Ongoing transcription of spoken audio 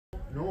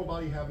Normal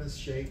body habitus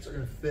shapes are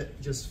going to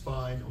fit just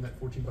fine on that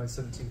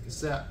 14x17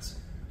 cassette.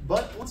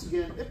 But once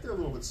again, if they're a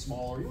little bit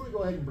smaller, you want to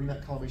go ahead and bring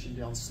that collimation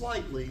down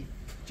slightly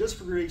just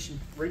for radiation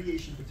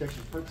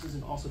protection purposes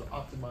and also to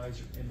optimize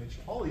your image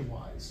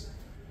quality-wise.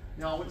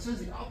 Now, when it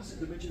says the opposite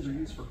dimensions are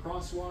used for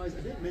crosswise,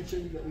 I did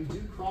mention that we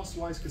do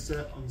crosswise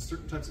cassette on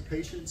certain types of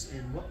patients.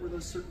 And what were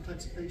those certain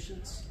types of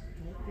patients?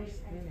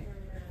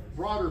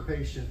 Broader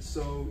patients.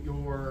 So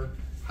your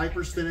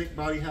hypersthenic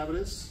body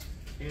habitus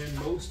and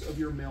most of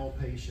your male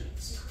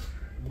patients.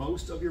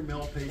 Most of your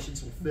male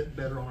patients will fit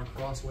better on a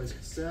crosswise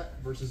cassette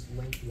versus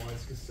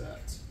lengthwise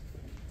cassette.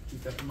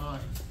 Keep that in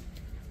mind.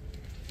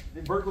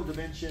 And vertical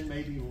dimension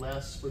may be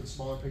less for the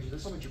smaller patients.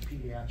 That's not your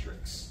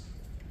pediatrics.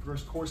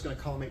 Of course, going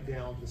to collimate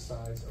down to the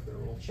size of their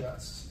little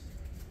chests.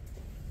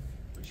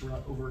 Make sure we're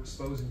not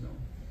overexposing them.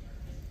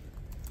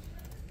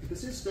 If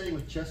this is staying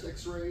with chest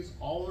x-rays,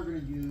 all are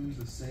going to use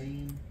the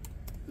same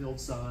field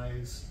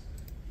size.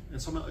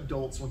 And some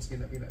adults, once again,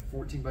 that being that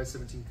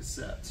 14x17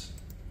 cassette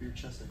for your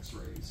chest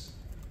x-rays.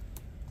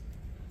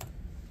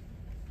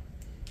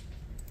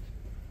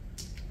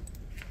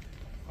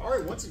 All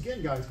right, once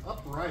again, guys,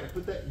 upright. I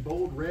put that in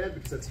bold red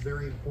because that's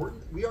very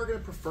important. We are going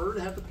to prefer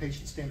to have the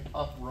patient stand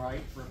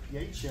upright for a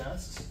PA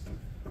chest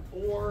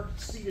or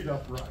seated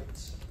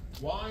upright.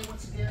 Why,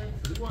 once again?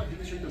 Because we want to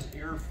demonstrate those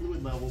air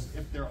fluid levels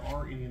if there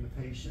are any in the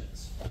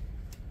patient.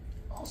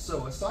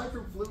 Also, aside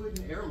from fluid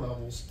and air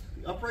levels,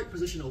 the upright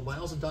position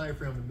allows the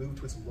diaphragm to move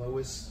to its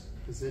lowest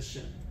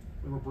position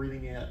when we're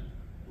breathing in.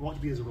 We want it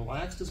to be as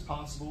relaxed as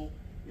possible.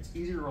 It's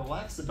easier to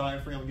relax the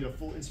diaphragm and get a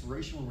full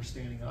inspiration when we're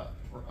standing up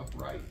or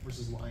upright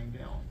versus lying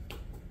down.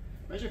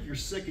 Imagine if you're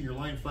sick and you're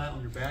lying flat on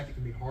your back, it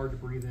can be hard to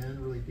breathe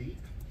in really deep,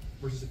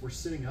 versus if we're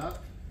sitting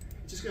up,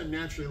 it's just going to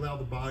naturally allow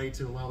the body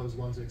to allow those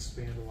lungs to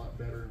expand a lot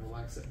better and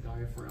relax that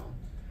diaphragm.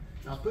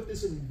 Now I put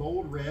this in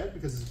bold red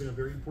because it's been a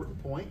very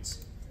important point.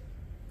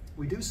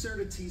 We do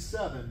center to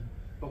T7,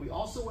 but we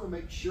also want to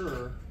make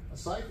sure,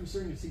 aside from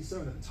centering to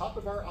T7, at the top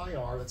of our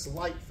IR, that's the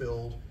light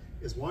field,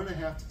 is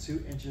 1.5 to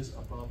 2 inches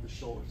above the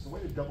shoulder. It's a way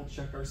to double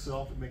check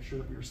ourselves and make sure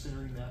that we are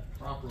centering that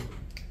properly.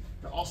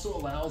 It also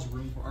allows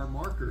room for our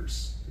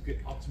markers to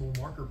get optimal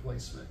marker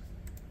placement.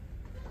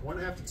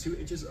 1.5 to 2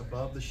 inches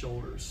above the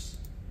shoulders.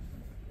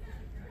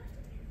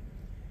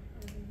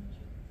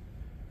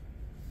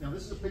 Now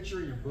this is a picture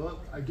in your book.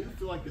 I do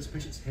feel like this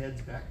patient's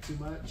head's back too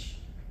much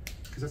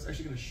because that's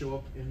actually going to show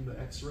up in the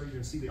x-ray. You're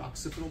going to see the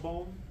occipital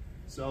bone.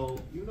 So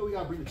even though we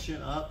got to bring the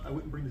chin up, I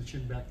wouldn't bring the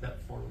chin back that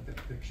far with that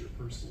picture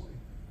personally.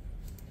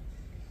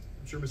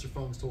 I'm sure Mr.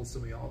 Phone's told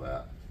some of y'all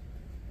that.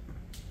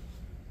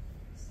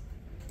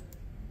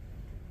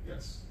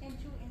 Yes? And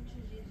 2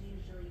 inches is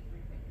usually 3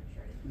 fingers,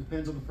 right? It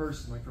depends on the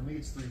person. Like for me,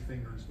 it's 3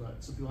 fingers,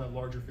 but some people have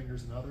larger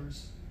fingers than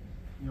others.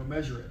 You know,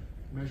 measure it.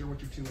 Measure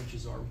what your 2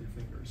 inches are with your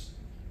fingers.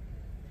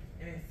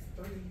 And it's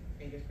 3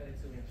 fingers for the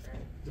 2 inch,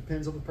 right?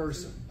 Depends on the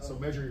person, so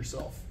measure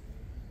yourself.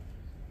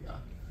 Yeah.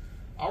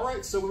 All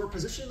right, so when we're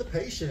positioning the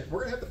patient, we're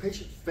gonna have the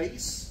patient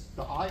face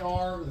the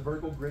IR, the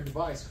vertical grid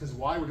device, because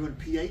why? We're doing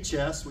PA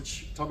chest,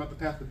 which talking about the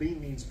path of the beam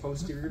means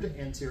posterior to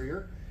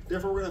anterior.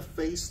 Therefore, we're gonna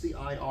face the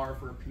IR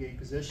for a PA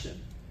position.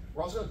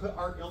 We're also gonna put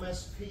our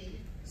MSP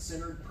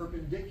centered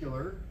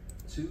perpendicular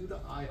to the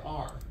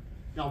IR.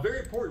 Now, very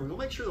important, we'll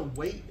make sure the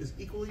weight is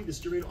equally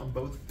distributed on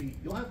both feet.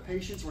 You'll have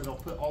patients where they'll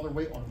put all their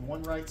weight on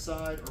one right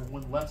side or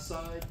one left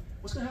side.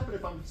 What's gonna happen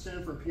if I'm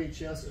standing for a PA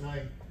chest and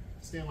I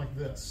stand like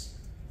this?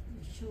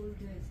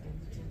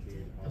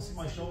 You'll see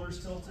my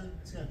shoulders tilted.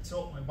 It's going to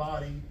tilt my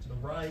body to the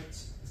right.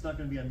 It's not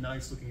going to be a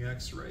nice looking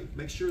x-ray.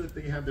 Make sure that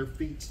they have their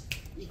feet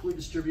equally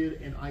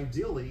distributed, and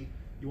ideally,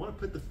 you want to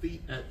put the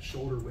feet at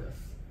shoulder width.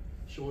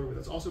 Shoulder width.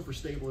 That's also for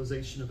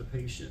stabilization of the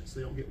patient so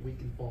they don't get weak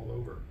and fall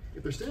over.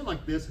 If they're standing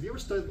like this, have you ever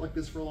stood like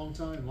this for a long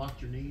time and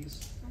locked your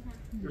knees?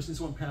 You ever seen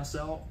someone pass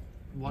out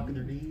and locking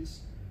their knees?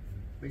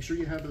 Make sure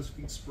you have those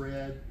feet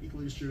spread,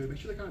 equally distributed. Make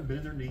sure they kind of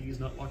bend their knees,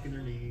 not locking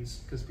their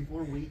knees, because people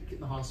are weak, get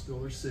in the hospital,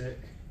 they're sick.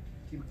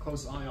 Keep a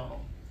close eye on them.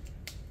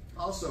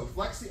 Also,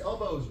 flex the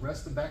elbows,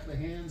 rest the back of the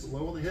hands,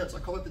 low on the hips. I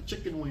call it the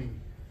chicken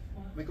wing.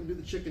 Make them do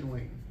the chicken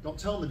wing. Don't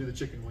tell them to do the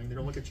chicken wing. They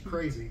don't look at you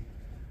crazy.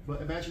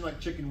 But imagine like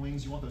chicken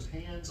wings, you want those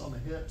hands on the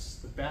hips,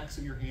 the backs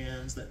of your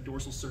hands, that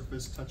dorsal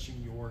surface touching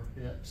your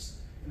hips.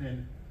 And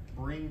then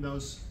bring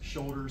those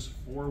shoulders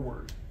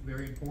forward.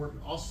 Very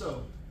important.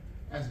 Also,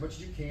 as much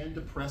as you can,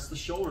 depress the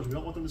shoulders. We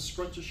don't want them to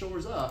scrunch the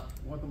shoulders up.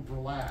 We want them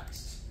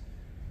relaxed.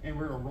 And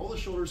we're going to roll the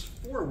shoulders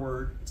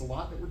forward. It's a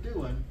lot that we're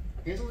doing.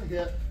 Hands on the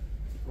hip,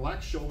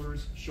 relax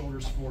shoulders,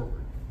 shoulders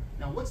forward.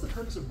 Now, what's the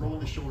purpose of rolling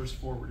the shoulders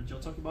forward? Did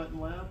y'all talk about it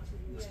in lab?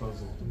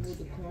 Disposal.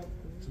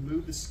 To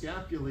move the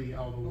scapulae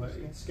out of the way.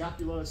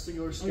 Scapula is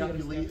singular,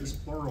 scapulae is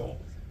plural.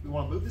 We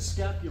want to move the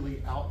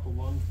scapulae out the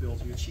lung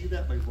fields. We achieve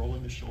that by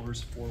rolling the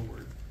shoulders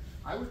forward.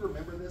 I would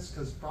remember this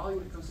because probably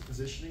when it comes to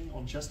positioning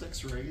on chest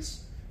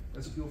x-rays,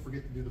 that's what people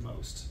forget to do the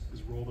most,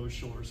 is roll those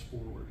shoulders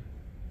forward.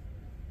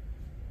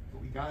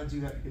 But we got to do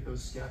that to get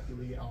those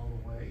scapulae out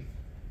of the way.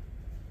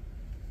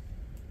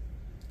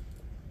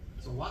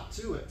 There's a lot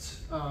to it.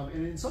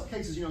 And in some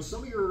cases, you know,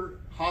 some of your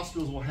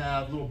hospitals will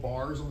have little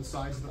bars on the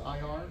sides of the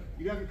IR.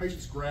 You have your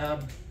patients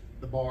grab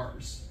the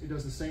bars. It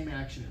does the same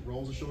action. It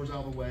rolls the shoulders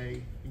out of the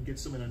way and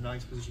gets them in a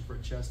nice position for a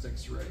chest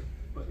x-ray.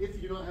 But if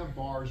you do not have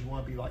bars, you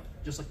want to be like,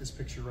 just like this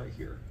picture right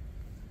here.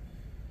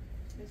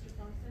 Mr.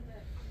 Fong said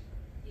that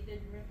he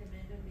didn't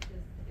recommend them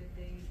because if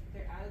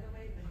they're out of the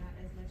way, but not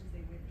as much as they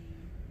would be.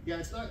 Yeah,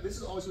 it's not, this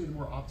is always going to be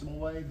the more optimal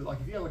way, but like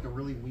if you have like a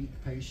really weak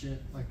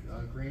patient, like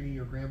granny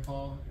or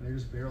grandpa, and they're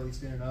just barely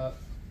standing up,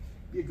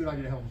 it'd be a good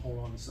idea to help them hold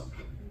on to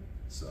something.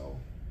 So,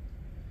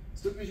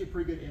 still gives you a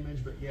pretty good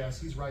image, but yes,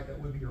 he's right, that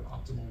would be your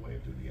optimal way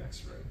of doing the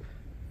x-ray.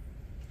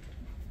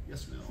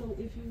 Yes, ma'am. So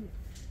if you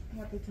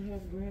happen to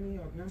have granny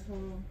or grandpa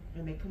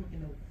and they come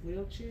in a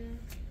wheelchair,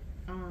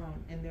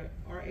 and they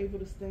are able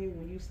to stay,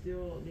 will you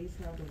still at least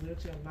have the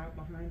wheelchair locked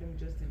behind them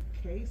just in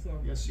case? Or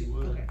Yes, you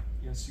would. Okay.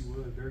 Yes, you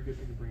would. Very good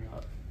thing to bring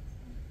up.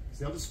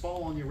 So they'll just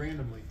fall on you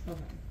randomly.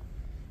 Okay.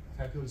 I've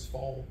had people just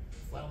fall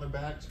flat on their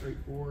back, straight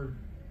forward.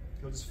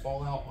 They'll just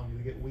fall out on you.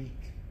 They get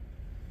weak.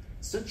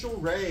 Central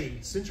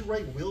ray. Central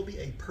ray will be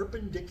a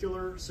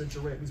perpendicular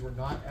central ray. It means we're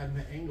not adding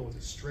an angle. It's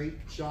a straight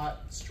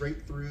shot,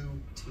 straight through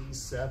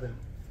T7.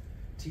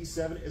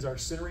 T7 is our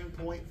centering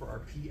point for our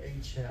PA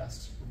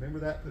chest. Remember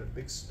that, put a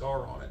big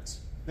star on it.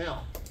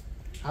 Now,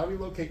 how do we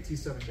locate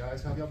T7,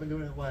 guys? How have y'all been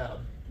doing in the lab?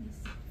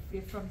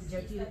 From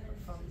the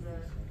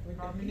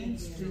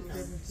prominence to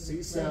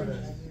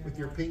C7, with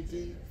your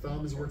pinky,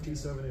 thumb is where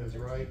T7 is,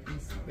 right?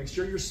 Make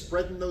sure you're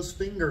spreading those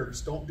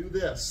fingers. Don't do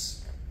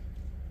this.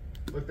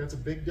 Look, that's a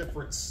big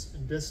difference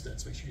in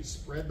distance. Make sure you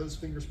spread those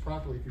fingers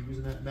properly if you're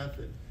using that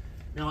method.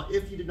 Now,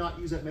 if you did not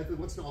use that method,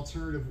 what's an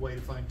alternative way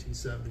to find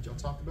T7? Did y'all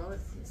talk about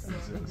it?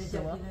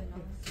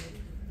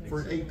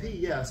 For an AP,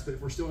 yes, but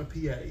if we're still in a PA.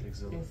 You got 2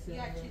 fingers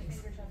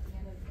at the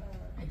end of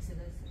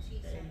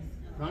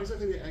Not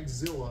exactly the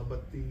axilla,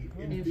 but the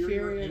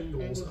inferior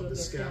angles of the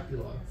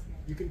scapula.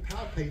 You can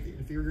palpate the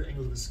inferior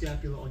angles of the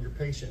scapula on your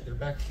patient. They're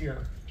back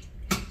here.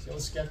 See how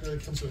the scapula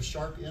comes to a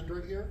sharp end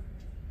right here?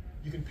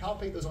 You can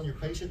palpate those on your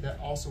patient. That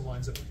also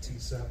lines up with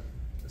T7.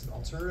 It's an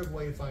alternative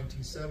way to find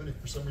T7 if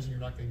for some reason you're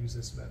not going to use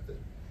this method.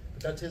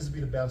 But that tends to be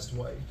the best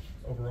way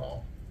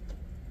overall.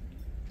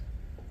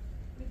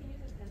 We can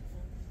use a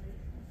pencil, right?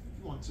 If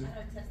you want to.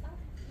 Test that?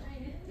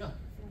 Yeah,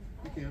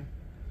 you can.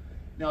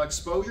 Now,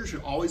 exposure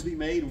should always be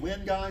made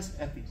when, guys?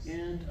 At the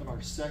end of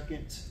our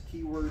second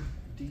keyword,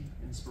 deep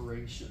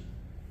inspiration.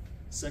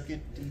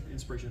 Second, deep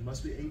inspiration. It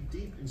must be a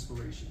deep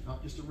inspiration,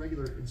 not just a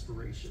regular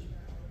inspiration.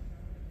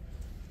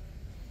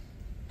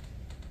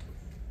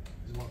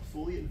 We want to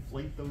fully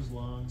inflate those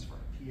lungs for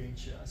our PA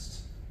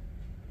chest.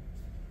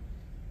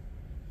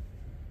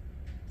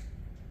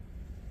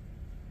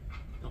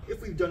 Now,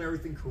 if we've done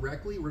everything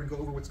correctly, we're going to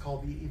go over what's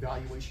called the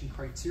evaluation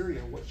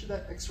criteria. What should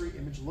that x-ray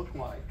image look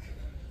like?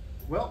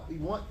 Well, we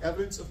want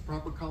evidence of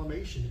proper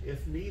collimation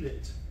if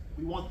needed.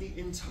 We want the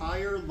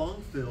entire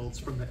lung fields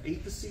from the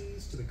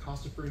apices to the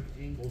costophrenic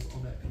angles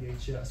on that PA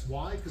chest.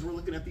 Why? Because we're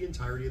looking at the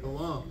entirety of the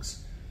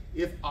lungs.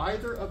 If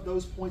either of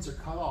those points are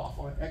cut off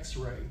on an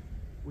x-ray,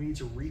 we need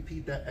to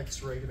repeat that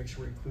x-ray to make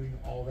sure we're including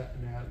all that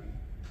anatomy.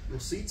 You'll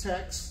see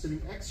text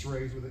sending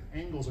x-rays where the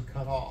angles are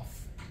cut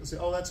off. They'll say,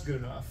 oh, that's good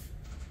enough.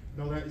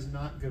 No, that is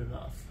not good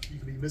enough. You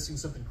could be missing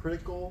something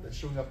critical that's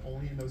showing up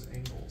only in those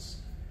angles.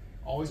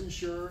 Always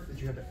ensure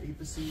that you have the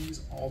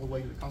apices all the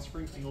way to the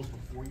costophrenic angles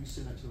before you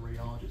send that to the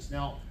radiologist.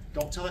 Now,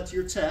 don't tell that to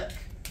your tech.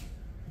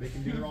 They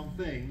can do their own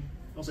thing.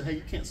 They'll say, hey,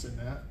 you can't send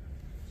that.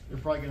 They're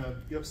probably gonna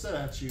get upset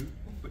at you,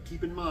 but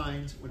keep in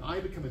mind, when I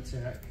become a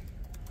tech,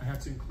 I have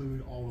to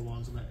include all the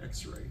lungs on that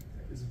x-ray.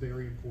 That is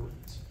very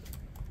important.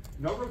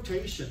 No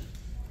rotation.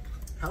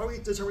 How do we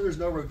determine there's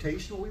no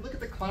rotation? Well, we look at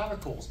the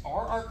clavicles.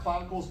 Are our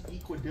clavicles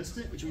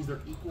equidistant, which means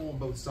they're equal on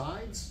both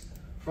sides,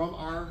 from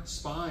our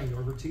spine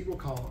or vertebral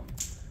column?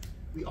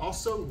 We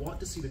also want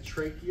to see the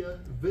trachea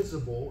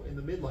visible in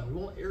the midline. We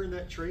want air in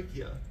that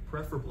trachea,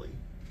 preferably.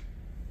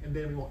 And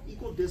then we want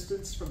equal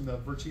distance from the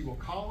vertebral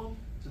column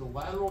to the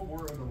lateral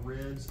border of the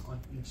ribs on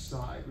each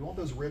side. We want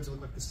those ribs to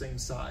look like the same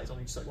size on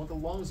each side. We want the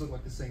lungs to look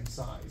like the same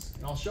size.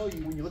 And I'll show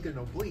you when you look at an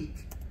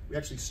oblique, we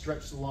actually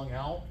stretch the lung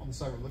out on the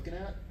side we're looking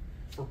at.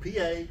 For PA,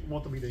 we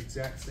want them to be the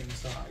exact same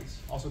size.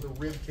 Also the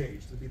rib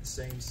cage to be the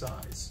same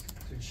size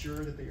to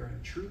ensure that they are in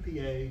a true PA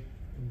and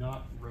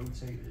not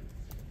rotated.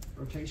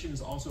 Rotation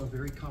is also a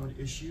very common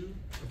issue,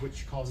 of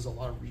which causes a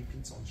lot of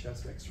repeats on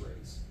chest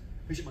x-rays.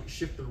 The patient might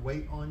shift their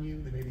weight on you.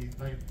 They may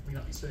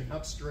not be sitting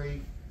up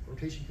straight.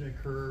 Rotation can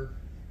occur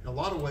in a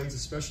lot of ways,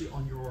 especially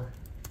on your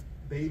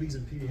babies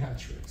and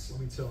pediatrics, let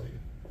me tell you.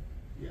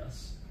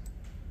 Yes.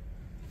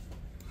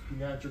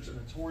 Pediatrics are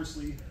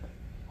notoriously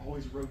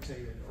always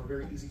rotated, or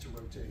very easy to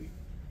rotate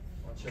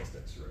on chest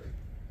x-ray.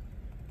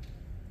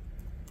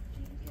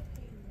 Can you get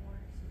paid more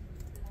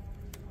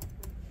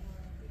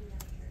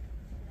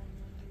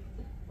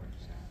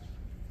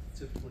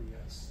Typically,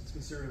 yes. It's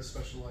considered a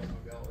specialized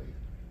modality.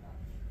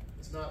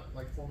 It's not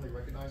like formally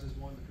recognized as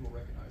one, but people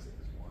recognize it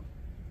as one.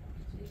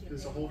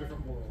 It's a whole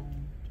different world.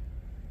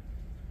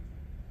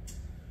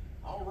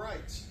 All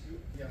right.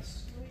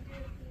 Yes. When we do a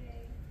PA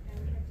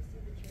and we have to see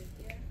the trachea,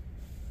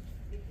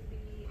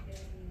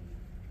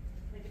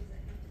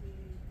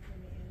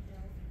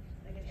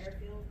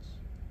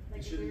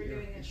 Like It if should we be were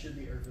doing it should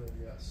be air filled,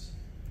 yes.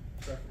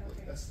 Preferably.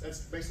 Okay.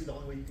 That's basically the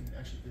only way you can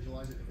actually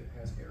visualize it if it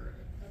has air in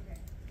it. Okay.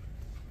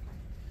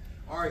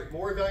 All right,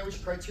 more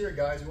evaluation criteria,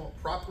 guys. We want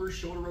proper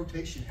shoulder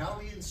rotation. How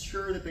do we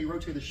ensure that they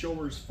rotate the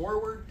shoulders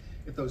forward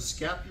if those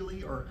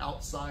scapulae are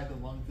outside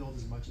the lung field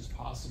as much as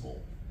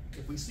possible?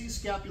 If we see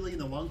scapulae in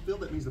the lung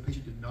field, that means the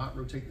patient did not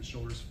rotate the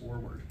shoulders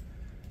forward.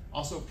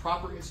 Also,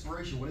 proper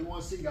inspiration. What do we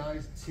want to see,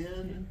 guys?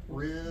 10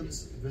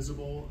 ribs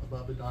visible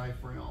above the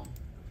diaphragm.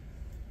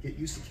 Get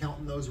used to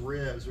counting those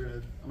ribs.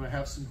 I'm gonna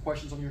have some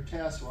questions on your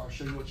test where I'll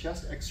show you a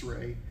chest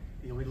x-ray, and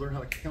you'll need to learn how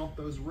to count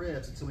those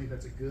ribs and tell me if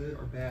that's a good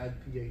or bad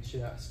PA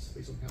chest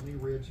based on how many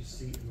ribs you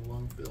see in the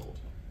lung field.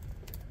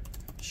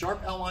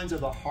 Sharp outlines of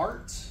the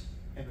heart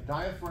and the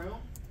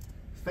diaphragm,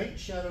 faint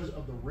shadows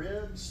of the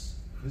ribs,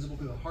 visible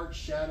through the heart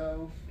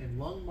shadow, and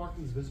lung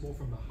markings visible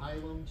from the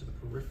hilum to the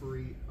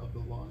periphery of the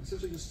lung.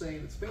 Essentially just saying,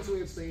 it's a fancy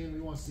way of saying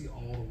we want to see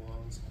all the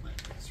lungs on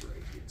that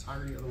x-ray, the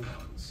entirety of the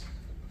lungs.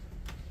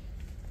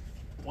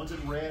 The ones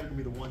in red are going to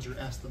be the ones you're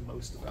asked the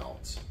most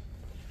about.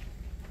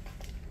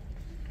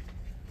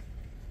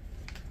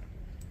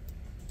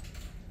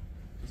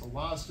 There's a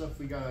lot of stuff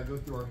we got to go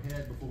through our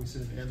head before we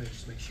send an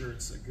image to make sure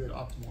it's a good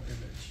optimal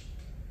image.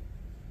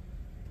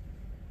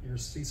 You're going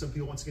to see some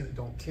people, once again, that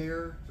don't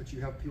care, but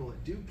you have people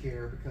that do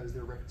care because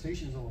their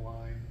reputation is on the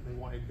line and they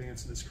want to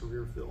advance in this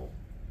career field.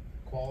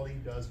 Quality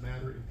does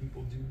matter, and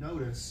people do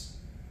notice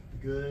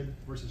good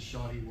versus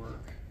shoddy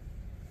work.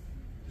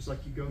 Just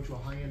like you go to a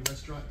high-end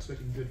restaurant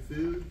expecting good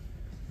food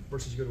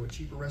versus you go to a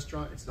cheaper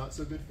restaurant, it's not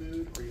so good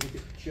food, or you look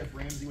at Chef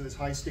Ramsay with his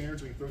high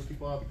standards when he throws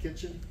people out of the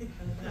kitchen.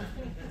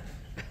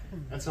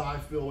 That's how I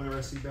feel whenever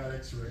I see bad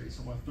x-rays.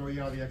 I'm going to throw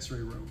you out of the x-ray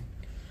room.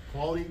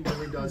 Quality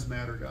really does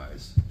matter,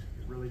 guys.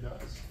 It really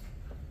does.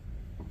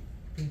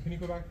 Can you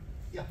go back?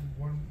 Yeah.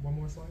 One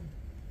more slide.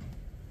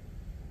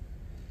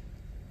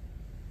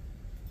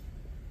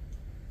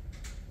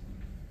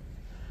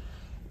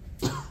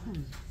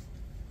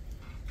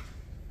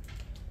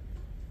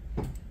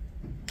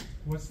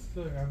 What's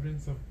the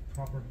evidence of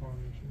proper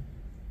collimation?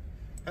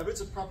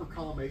 Evidence of proper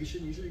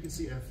collimation, usually you can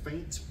see a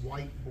faint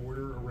white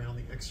border around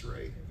the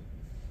x-ray.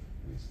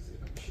 Let me see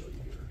if I can show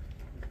you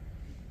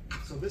here.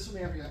 So this one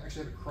they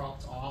actually have it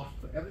cropped off,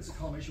 but evidence of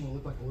collimation will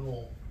look like a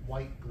little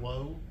white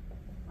glow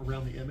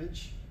around the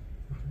image.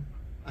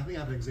 I think I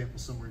have an example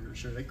somewhere here to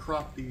show you. They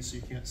cropped these so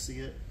you can't see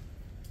it.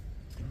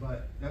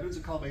 But evidence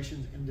of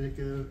collimation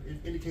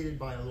is indicated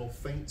by a little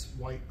faint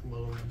white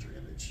glow around your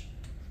image.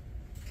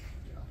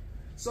 Yeah.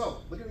 So,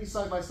 look at these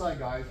side by side,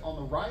 guys. On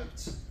the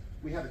right,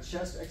 we have a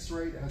chest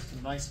x-ray that has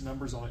some nice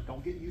numbers on it.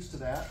 Don't get used to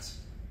that.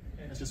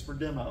 It's just for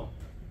demo.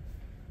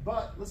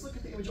 But let's look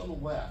at the image on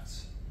the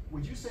left.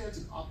 Would you say it's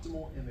an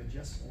optimal image,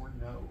 yes or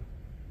no?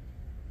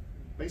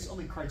 Based on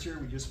the criteria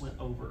we just went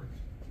over.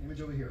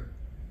 Image over here.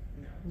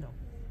 No.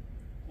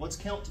 Let's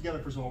count together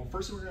first of all.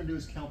 First thing we're going to do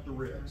is count the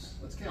ribs.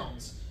 Let's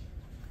count.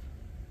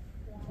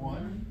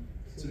 1,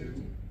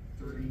 2,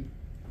 3,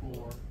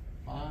 4,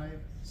 5,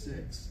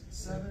 6,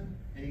 7,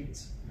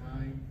 8,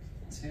 9,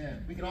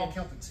 10. We can all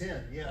count to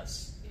 10,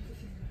 yes.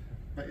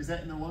 But is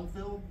that in the lung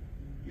field?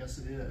 Yes,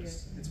 it is.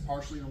 Yes. It's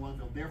partially in the lung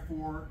field.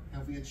 Therefore,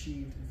 have we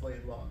achieved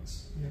inflated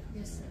lungs?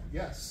 Yes, sir.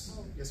 Yes.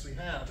 Yes, we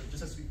have. It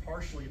just has to be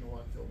partially in the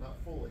lung field, not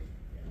fully.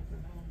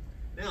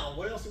 Now,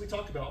 what else did we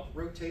talk about?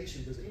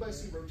 Rotation. Does anybody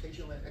see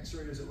rotation on that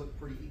x-ray, or does it look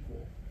pretty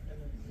equal?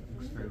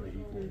 Looks fairly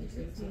equal.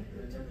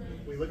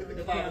 We look at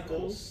the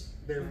clavicles,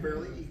 they're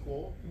fairly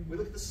equal. We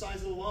look at the size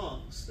of the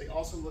lungs, they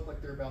also look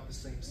like they're about the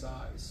same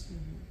size.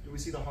 Do we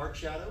see the heart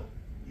shadow?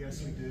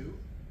 Yes, we do.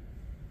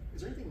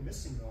 Is there anything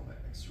missing though on that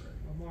x-ray?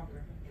 A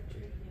marker.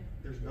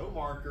 There's no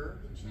marker,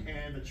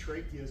 and the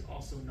trachea is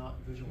also not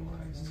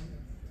visualized.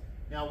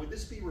 Now, would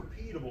this be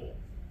repeatable?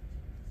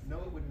 No,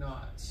 it would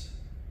not.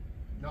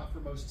 Not for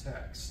most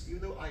techs.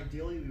 Even though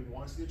ideally we would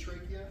want to see the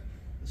trachea,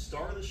 the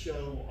star of the show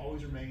will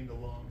always remain the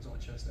lungs on a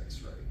chest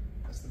x-ray.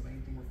 That's the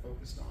main thing we're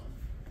focused on.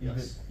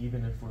 Yes?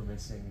 Even if we're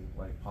missing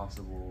like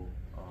possible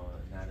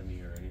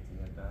anatomy or anything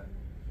like that?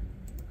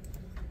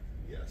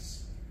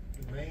 Yes.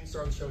 The main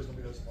star of the show is going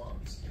to be those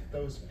lungs. If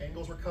those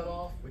angles were cut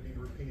off, we need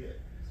to repeat it.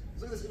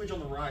 Let's look at this image on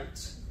the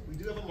right. We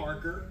do have a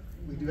marker.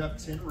 We do have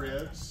 10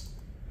 ribs.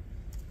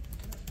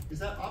 Is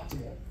that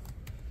optimal?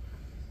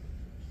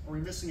 Are we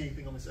missing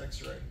anything on this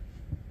x-ray?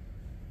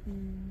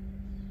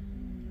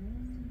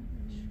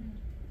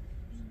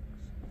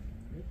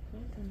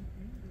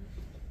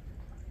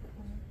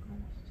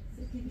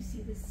 So can you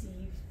see the C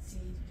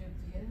joint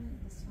here,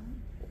 this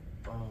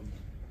one?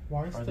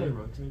 Why is Are they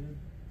rotated?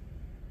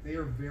 They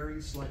are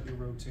very slightly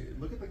rotated.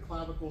 Look at the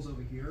clavicles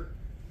over here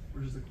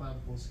versus the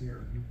clavicles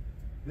here.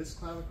 This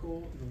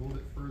clavicle is a little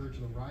bit further to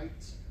the right.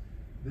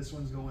 This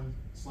one's going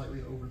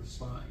slightly over the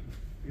spine.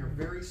 They are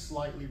very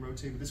slightly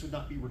rotated, but this would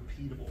not be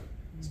repeatable.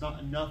 It's not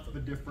enough of a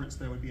difference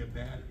that would be a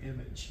bad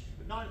image,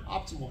 but not an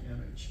optimal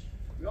image.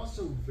 We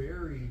also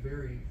very,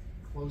 very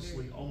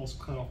closely almost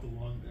cut off the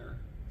lung there,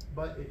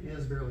 but it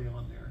is barely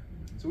on there.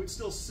 So we'd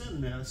still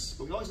send this,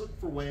 but we always look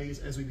for ways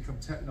as we become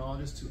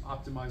technologists to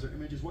optimize our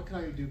images. What can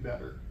I do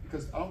better?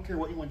 Because I don't care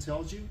what anyone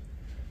tells you,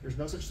 There's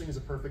no such thing as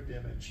a perfect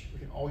image. We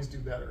can always do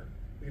better.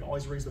 We can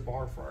always raise the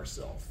bar for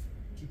ourselves.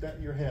 Keep that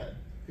in your head.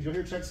 Because you'll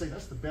hear techs say,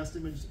 that's the best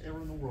image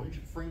ever in the world. You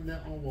should frame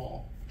that on a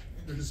wall.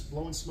 They're just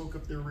blowing smoke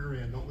up their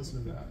rear end. Don't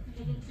listen to that.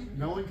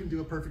 No one can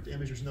do a perfect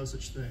image. There's no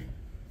such thing.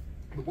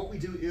 But what we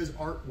do is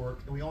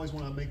artwork, and we always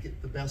want to make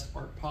it the best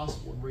art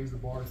possible and raise the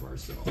bar for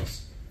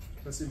ourselves.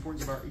 That's the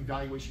importance of our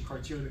evaluation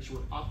criteria, to make sure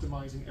we're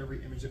optimizing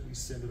every image that we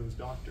send to those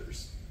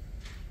doctors.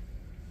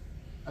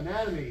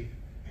 Anatomy.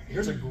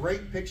 Here's a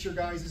great picture,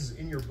 guys. This is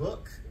in your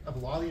book of a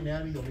lot of the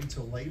anatomy you'll need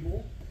to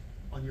label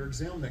on your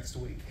exam next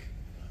week.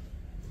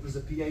 This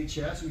is a PA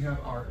chest. We have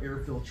our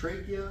air-filled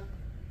trachea,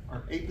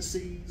 our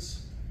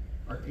apices,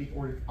 our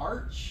aortic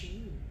arch,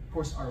 of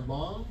course our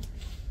lung.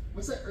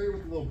 What's that area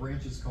with the little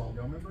branches called?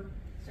 Y'all remember?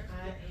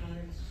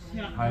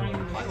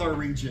 Hilar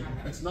region.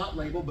 It's not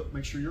labeled, but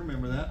make sure you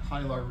remember that.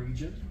 Hilar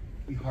region.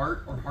 The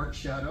heart or heart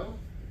shadow.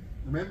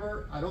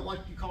 Remember, I don't like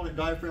you calling it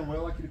diaphragm. What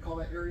do I like you to call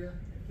that area?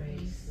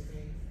 Base.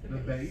 The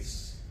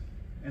base.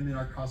 And then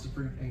our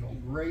cosophrenic angle.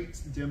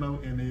 Great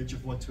demo image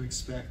of what to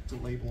expect to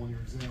label on your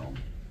exam.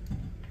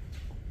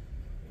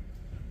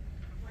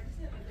 Why does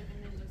that other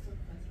image look so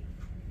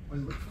fuzzy?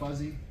 Does it look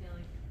fuzzy? Yeah,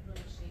 like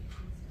little shapes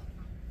and stuff.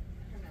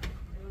 I don't know,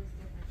 it looks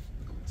different.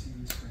 Look on the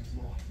TV screen, a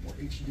little more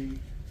HD.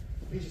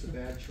 I think it's just a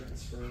bad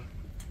transfer in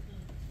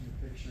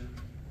the picture.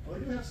 Well,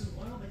 they do have some,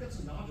 well, they got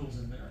some nodules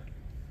in there.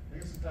 They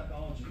got some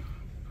pathology.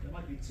 That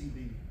might be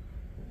TB.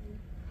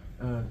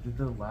 Did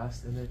the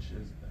last image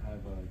have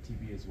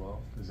TB as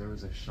well? Because there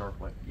was a sharp,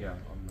 like, yeah,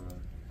 on the.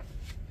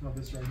 Not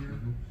this right here?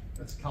 Mhm.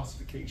 That's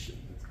calcification.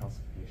 It's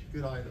calcification.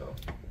 Good eye though.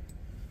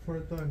 For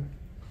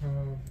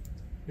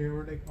the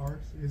aortic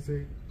arch, is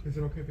it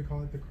okay if we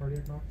call it the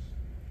cardiac notch?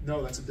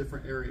 No, that's a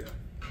different area.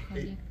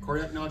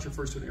 Cardiac notch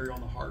refers to an area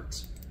on the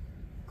heart,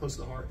 close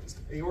to the heart.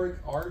 The aortic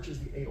arch is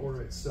the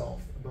aorta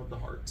itself above the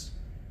heart,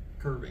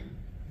 curving.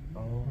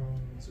 Oh.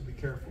 So be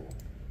careful.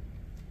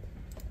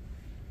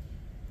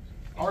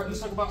 All right, let's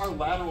talk about our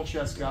lateral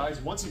chest, guys.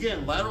 Once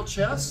again, lateral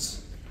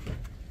chest,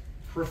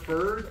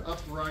 preferred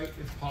upright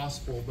if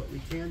possible, but we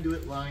can do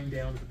it lying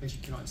down if the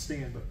patient cannot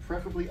stand, but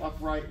preferably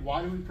upright.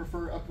 Why do we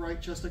prefer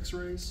upright chest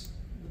x-rays?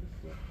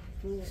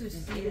 To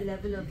see the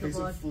level of In the case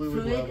blood, of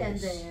fluid and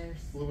levels. the air.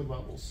 Fluid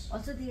levels.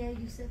 Also the air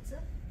you said, sir?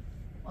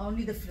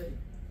 Only the fluid.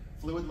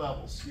 Fluid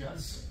levels,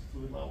 yes,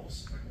 fluid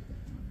levels.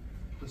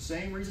 The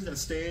same reason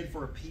that's stated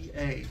for a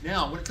PA.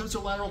 Now, when it comes to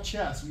lateral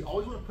chest, we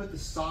always want to put the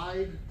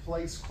side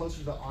place closer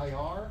to the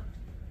IR,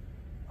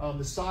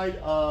 the side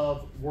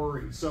of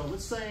worry. So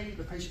let's say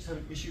the patient's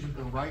having issues with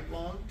their right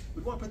lung.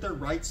 We want to put their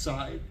right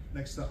side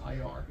next to the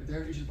IR. If they're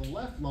having issues with the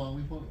left lung,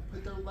 we want to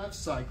put their left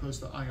side close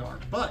to the IR.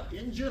 But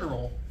in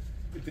general,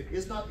 if it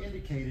is not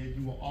indicated,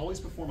 you will always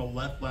perform a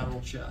left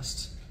lateral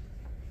chest.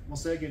 I'll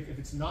say again, if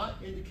it's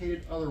not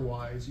indicated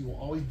otherwise, you will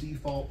always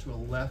default to a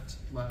left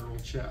lateral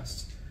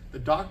chest. The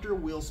doctor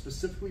will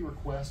specifically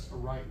request a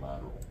right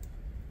lateral.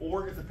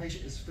 Or if the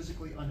patient is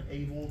physically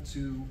unable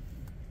to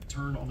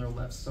turn on their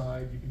left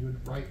side, you can do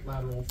a right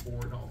lateral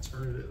for an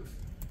alternative.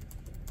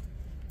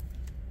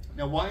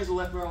 Now, why is the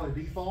left lateral a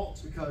default?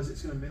 It's because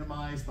it's going to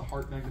minimize the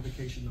heart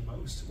magnification the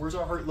most. Where's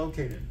our heart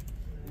located?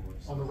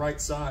 On the right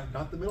side,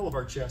 not the middle of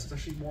our chest. It's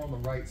actually more on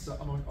the right side,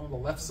 on the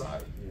left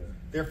side. Yeah.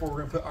 Therefore, we're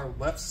going to put our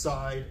left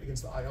side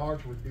against the IR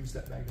to reduce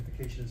that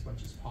magnification as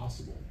much as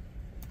possible.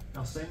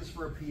 Now, same as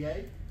for a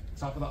PA.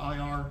 Top of the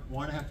IR,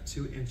 1.5 to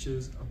 2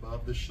 inches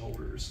above the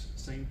shoulders.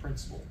 Same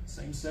principle,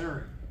 same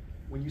centering.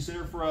 When you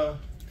center for a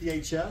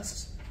PA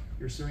chest,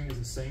 your centering is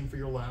the same for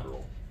your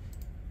lateral.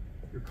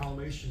 Your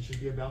collimation should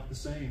be about the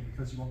same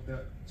because you want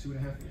that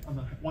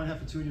 1.5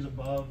 to 2 inches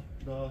above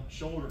the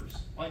shoulders,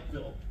 light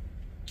field.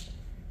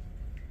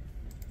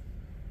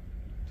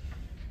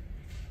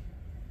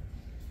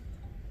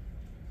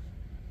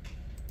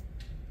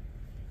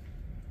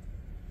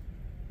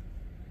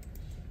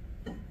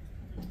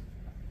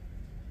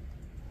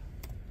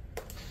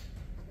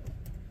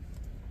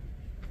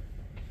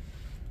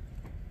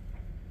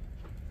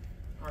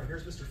 All right,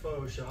 here's Mr.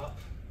 Photoshop,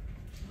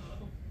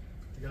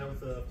 the guy with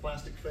the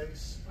plastic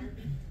face.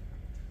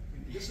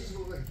 This doesn't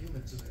look like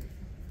human to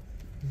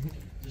me.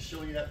 Just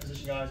showing you that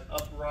position, guys.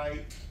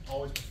 Upright,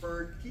 always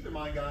preferred. Keep in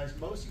mind, guys,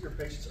 most of your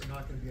patients are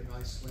not going to be a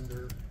nice,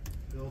 slender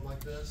build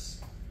like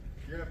this.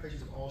 You're going to have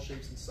patients of all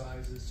shapes and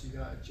sizes, so you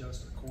got to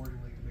adjust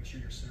accordingly to make sure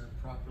you're centered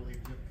properly. You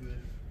have good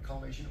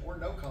collimation or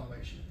no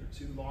collimation if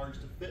they're too large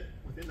to fit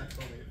within that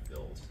collimated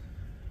field.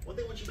 One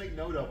thing I want you to make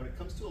note of when it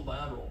comes to a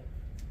lateral,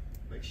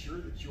 make sure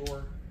that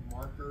your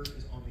marker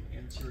is on the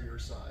anterior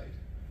side.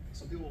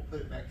 Some people will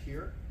put it back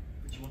here,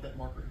 but you want that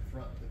marker in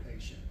front of the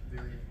patient.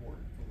 Very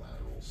important for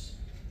laterals.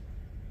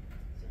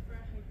 So for a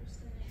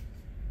hypersthenic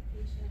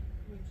patient,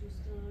 would you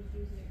still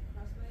use it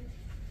crosswise?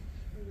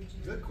 Or would you?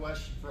 Good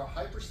question. For a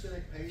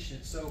hypersthenic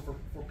patient, so for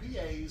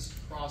PAs,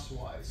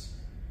 crosswise.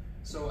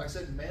 So I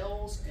said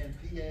males and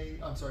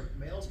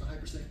males and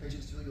hypersthenic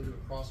patients typically go to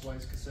a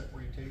crosswise cassette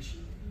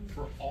orientation.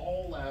 For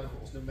all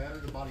laterals, no matter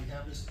the body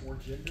habitus or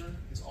gender,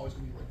 it's always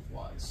going to be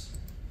lengthwise.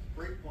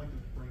 Great point to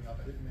bring up.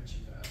 I didn't mention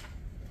that.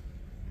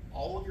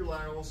 All of your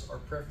laterals are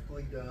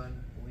preferably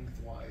done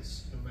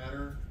lengthwise, no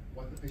matter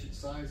what the patient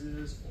size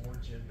is or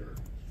gender.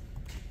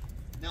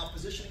 Now,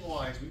 positioning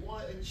wise, we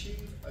want to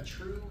achieve a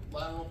true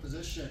lateral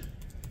position.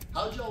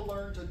 How did y'all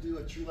learn to do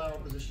a true lateral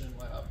position in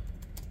lab?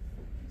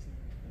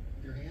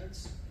 Your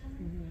hands?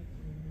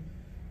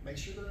 Make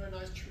sure they're in a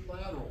nice true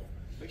lateral.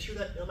 Make sure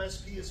that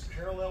MSP is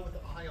parallel with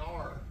the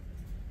IR.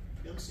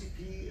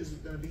 MCP is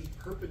going to be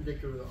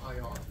perpendicular to the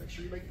IR. Make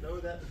sure you make note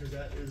of that because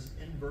that is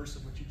inverse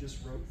of what you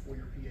just wrote for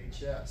your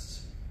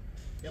PHS.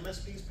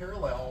 MSP is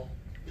parallel,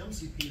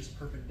 MCP is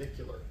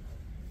perpendicular.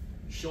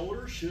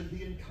 Shoulder should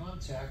be in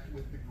contact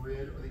with the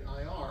grid or the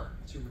IR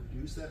to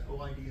reduce that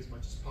OID as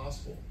much as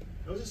possible.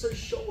 Notice it says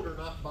shoulder,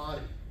 not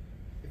body.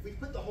 If we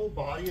put the whole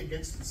body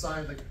against the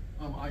side of the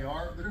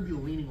IR, they're going to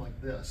be leaning like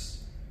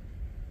this.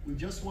 We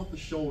just want the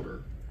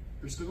shoulder.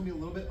 There's still going to be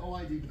a little bit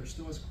OID, but they're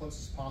still as close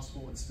as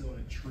possible and still in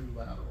a true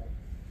lateral.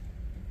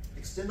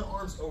 Extend the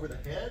arms over the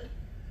head,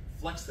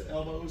 flex the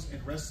elbows,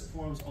 and rest the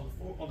forearms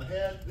on the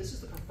head. This is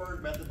the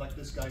preferred method like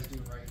this guy's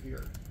doing right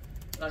here.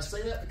 And I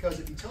say that because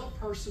if you tell a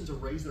person to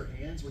raise their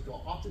hands, what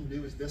they'll often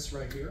do is this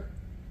right here.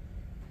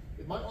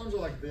 If my arms are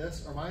like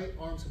this, are my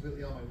arms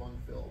completely on my lung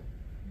field?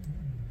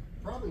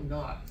 Probably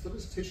not. Some of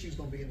this tissue is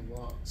going to be in the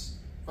lungs.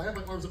 If I have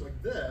my arms up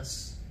like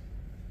this,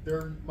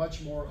 they're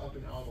much more up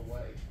and out of the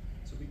way.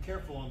 So be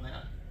careful on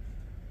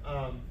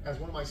that. As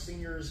one of my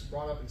seniors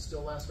brought up and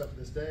still laughs about to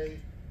this day,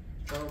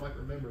 Charlie might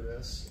remember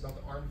this,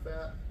 about the arm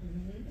fat.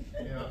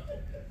 Yeah.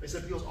 They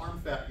said people's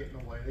arm fat get in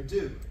the way. They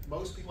do.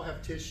 Most people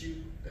have tissue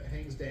that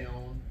hangs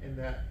down, and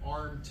that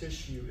arm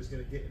tissue is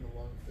going to get in the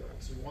lung field.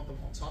 So we want them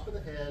on top of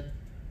the head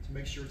to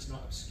make sure it's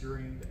not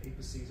obscuring the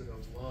apices of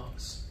those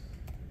lungs.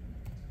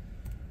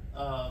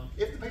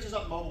 If the patient's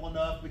not mobile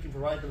enough, we can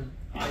provide them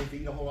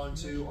IV to hold on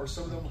to, or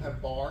some of them will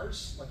have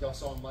bars, like y'all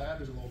saw in lab,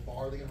 there's a little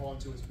bar they can hold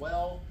on to as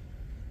well.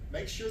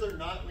 Make sure they're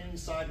not leaning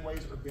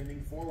sideways or bending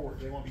forward.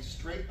 They want to be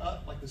straight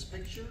up like this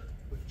picture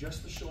with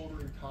just the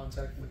shoulder in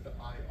contact with the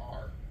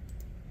IR.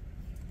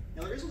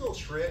 Now there is a little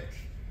trick,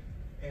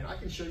 and I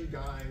can show you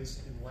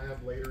guys in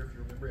lab later if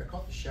you remember. I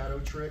call it the shadow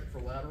trick for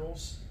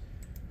laterals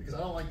because I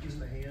don't like using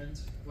the hand.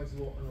 I feel like it's a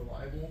little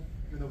unreliable,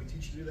 even though we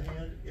teach you to do the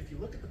hand. If you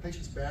look at the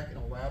patient's back in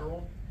a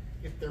lateral,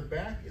 if their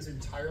back is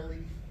entirely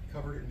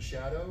covered in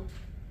shadow,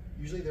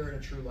 usually they're in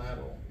a true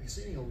lateral. If you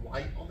see any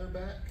light on their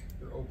back,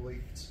 they're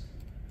oblique. Does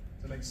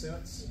that make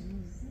sense?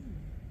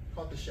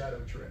 Call it the shadow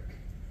trick.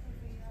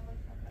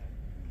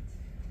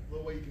 A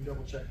little way you can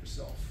double check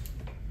yourself.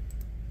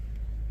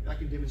 And I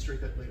can demonstrate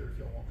that later if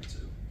y'all want me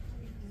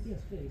to. Yes,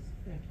 please.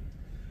 Thank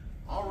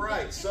you. All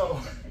right, so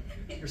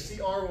your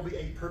CR will be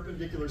a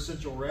perpendicular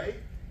central ray.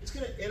 It's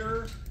going to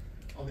enter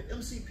on the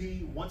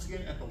MCP once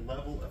again at the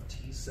level of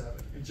T7.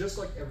 And just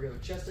like every other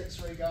chest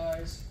x-ray,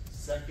 guys,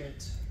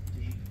 second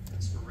deep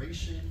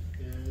inspiration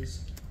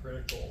is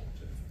critical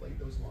to inflate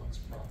those lungs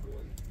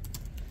properly.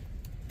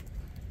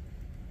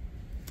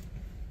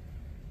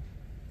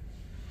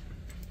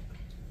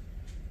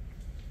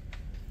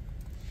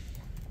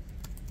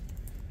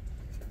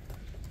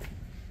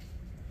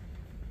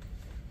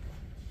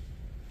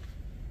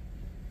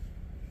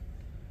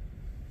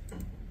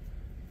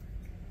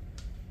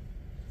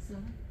 So,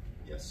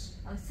 Yes.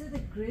 so the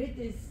grid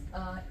is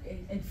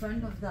in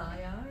front of the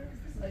IR,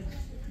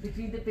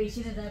 between the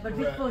patient and I, but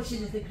which Correct.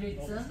 portion is the grid,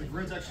 Well, sir? the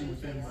grid's actually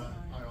within the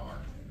IR.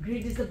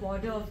 Grid is the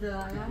border of the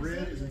IR, The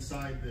grid sir? is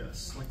inside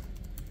this. Like,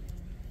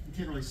 you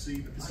can't really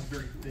see, but this is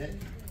very thick.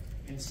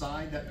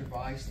 Inside that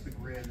device, the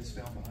grid is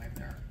found behind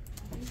there.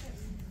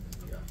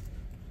 Yeah.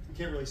 You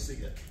can't really see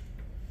it.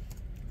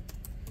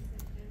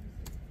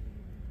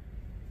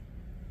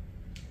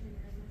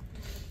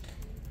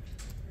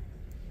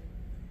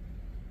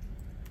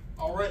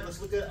 All right,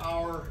 let's look at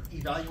our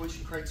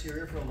evaluation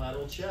criteria for a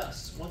lateral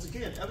chest. Once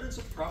again, evidence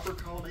of proper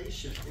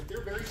collimation. If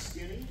they're very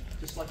skinny,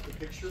 just like the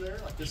picture there,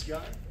 like this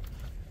guy,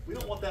 we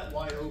don't want that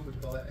wide open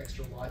with all that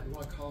extra light. We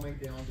want to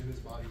collimate down to his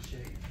body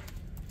shape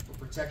for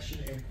protection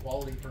and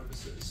quality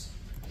purposes.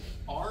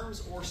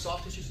 Arms or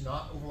soft tissues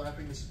not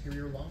overlapping the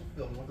superior lung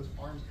field. We want those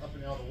arms up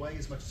and out of the way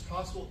as much as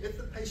possible. If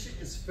the patient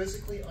is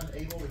physically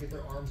unable to get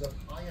their arms up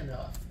high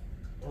enough,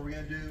 what we're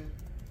going to do,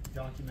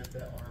 document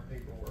that on our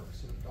paperwork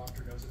so the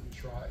doctor knows that we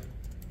tried.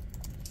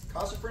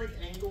 Cosophrenic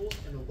angles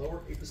in the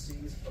lower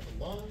apices of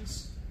the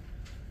lungs.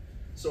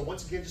 So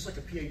once again, just like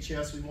a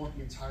PHS, we want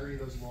the entirety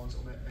of those lungs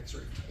on that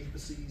x-ray, from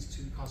apices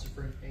to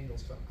cosophrenic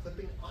angles. If I'm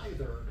clipping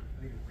either,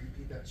 I need to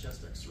repeat that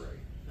chest x-ray,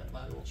 that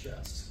lateral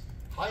chest.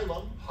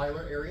 Hilum,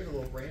 hilar area, the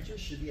little branches,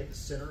 should be at the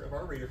center of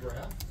our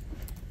radiograph.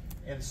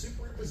 And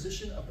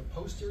superimposition of the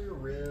posterior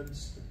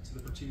ribs to the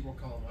vertebral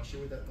column. I'll show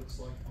you what that looks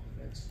like on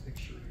the next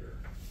picture here.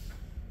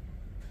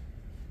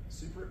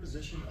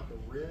 Superimposition of the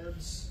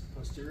ribs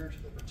posterior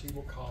to the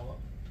vertebral column.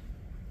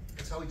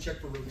 That's how we check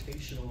for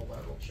rotation on the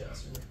lateral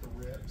chest. We look at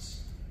the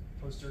ribs,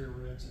 posterior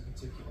ribs in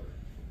particular.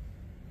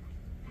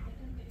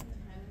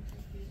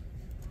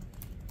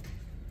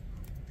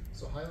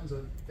 So hilum's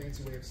a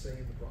fancy way of saying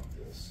the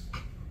bronchioles.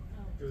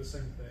 They're the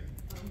same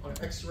thing. On an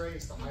x-ray,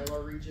 it's the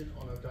hilar region.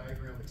 On a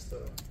diagram, it's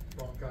the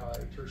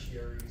bronchi,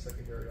 tertiary,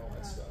 secondary, all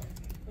that stuff.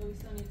 But we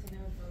still need to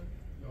know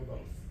both. Know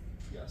both.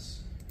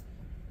 yes.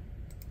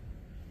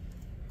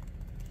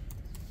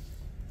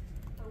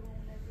 But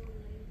whenever we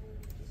label,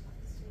 we just have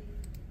to say.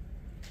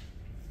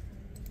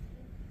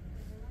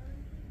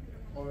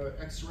 On an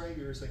X-ray, you're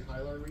going to say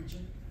hilar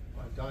region.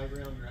 On a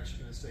diagram, you're actually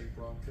going to say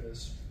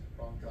bronchus,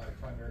 bronchi,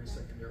 primary,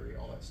 secondary,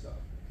 all that stuff.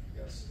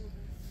 Yes.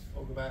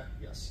 Oh, go back.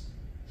 Yes.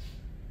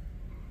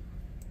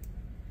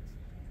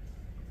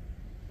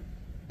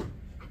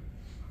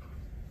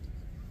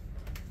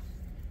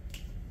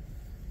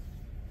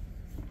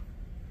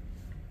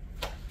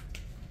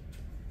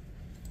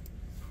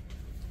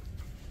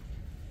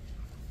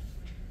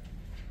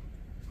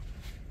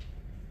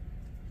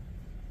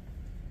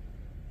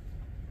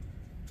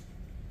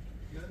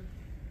 Good.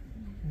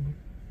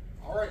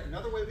 All right,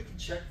 another way we can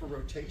check for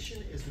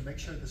rotation is to make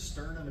sure the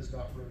sternum is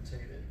not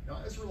rotated.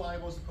 Not as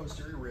reliable as the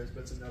posterior ribs,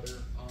 but it's another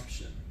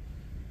option.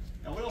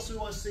 Now what else do we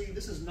want to see?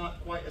 This is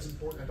not quite as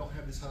important. I don't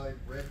have this highlighted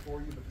red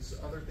for you, but there's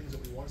other things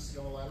that we want to see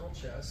on the lateral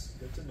chest.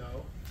 Good to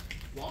know.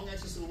 Long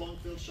axis of the lung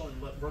field showing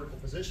vertical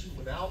position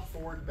without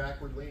forward and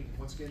backward leaning.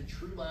 Once again,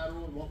 true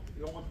lateral.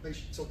 You don't want the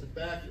patient tilted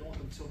back. You don't want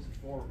them tilted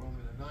forward. We want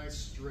them in a nice,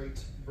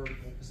 straight,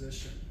 vertical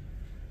position.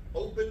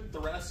 Open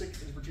thoracic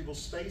intervertebral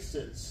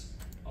spaces.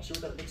 I'll show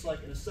you what that looks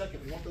like in a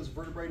second. We want those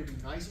vertebrae to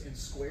be nice and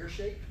square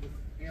shaped with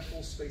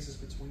ample spaces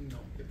between them.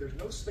 If there's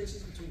no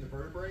spaces between the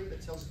vertebrae,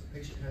 that tells us the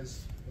patient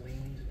has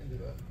leaned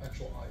into the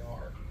actual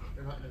IR.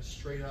 They're not in a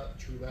straight up,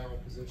 true lateral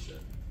position.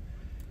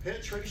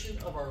 Penetration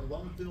of our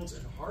lung fields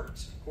and heart.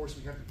 Of course,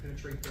 we have to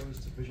penetrate those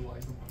to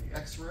visualize them on the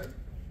X-ray.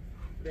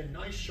 Then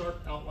nice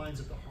sharp outlines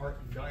of the heart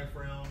and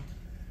diaphragm.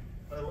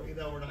 Even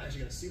though we're not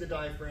actually going to see the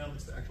diaphragm,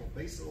 it's the actual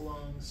base of the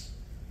lungs.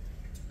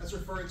 That's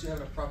referring to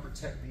having a proper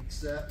technique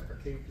set, like our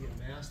KVP and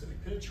mass, that we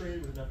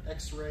penetrated with enough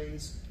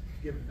X-rays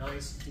to give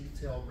nice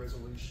detailed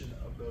resolution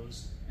of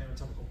those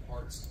anatomical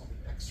parts on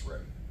the X-ray.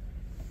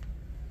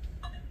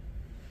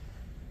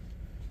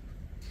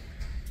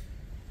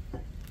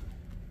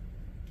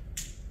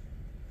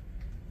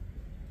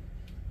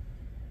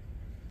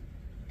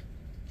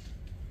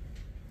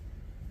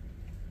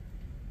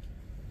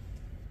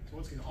 So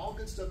once again, all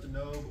good stuff to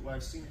know, but what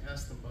I've seen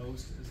asked the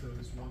most is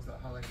those ones that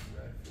I highlighted in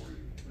red for you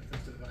when it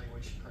comes to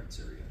evaluation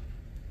criteria.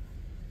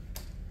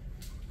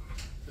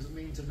 Doesn't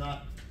mean to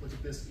not look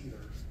at this either.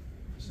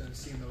 Just I'm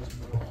seeing those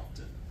more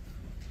often.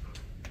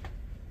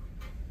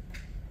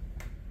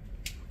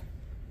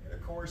 And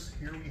of course,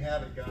 here we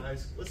have it,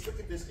 guys. Let's look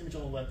at this image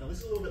on the left. Now, this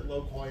is a little bit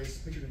low quality. This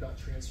picture did not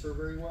transfer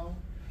very well.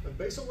 But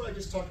based on what I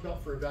just talked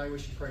about for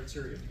evaluation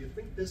criteria, do you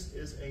think this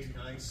is a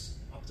nice,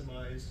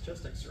 optimized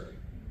chest X-ray?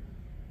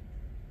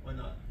 Why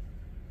not?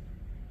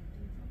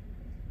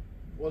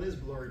 Well, it is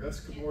blurry.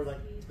 That's more like,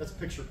 that's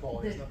picture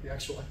quality. It's not the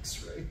actual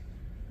X-ray.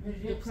 The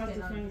The ribs cannot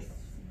crucifying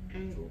be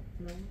angle,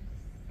 no?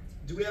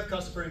 Do we have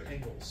concentrating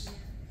angles?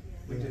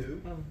 We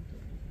do.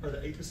 Oh. Are the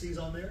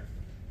apices on there?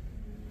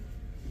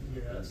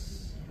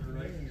 Yes.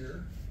 They're right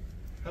here.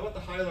 How about the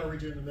hilar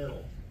region in the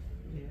middle?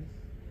 Yes.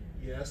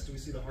 Yes. Do we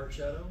see the heart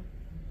shadow?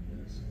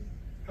 Yes.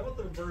 How about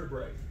the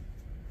vertebrae?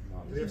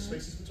 Do they have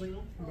spaces between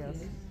them?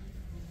 Yes.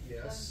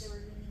 Yes.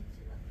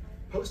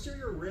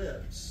 Posterior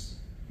ribs,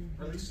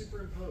 are they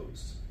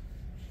superimposed?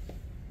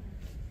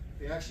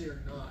 They actually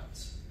are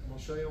not. And I'll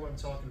show you what I'm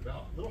talking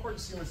about. A little hard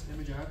to see on this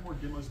image. I have more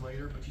demos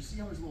later, but you see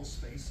how there's a little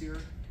space here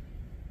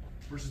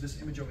versus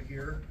this image over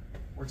here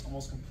where it's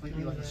almost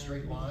completely like a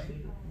straight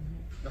line?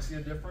 Y'all see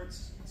a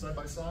difference side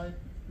by side?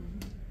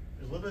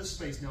 There's a little bit of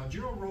space. Now, a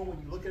general rule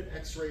when you look at an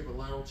X-ray of a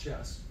lateral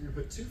chest, you're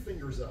going to put 2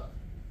 fingers up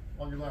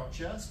on your lateral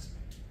chest.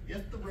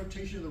 If the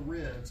rotation of the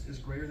ribs is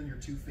greater than your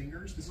 2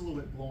 fingers, this is a little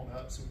bit blown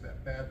up, so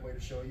that bad way to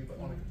show you, but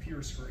on a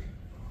computer screen.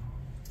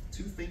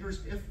 2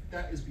 fingers, if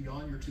that is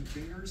beyond your 2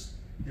 fingers,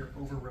 they're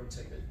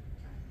over-rotated.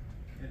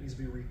 And it needs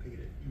to be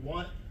repeated. You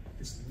want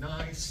this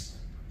nice,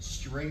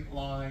 straight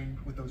line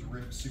with those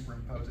ribs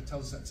superimposed. It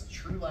tells us that's a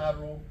true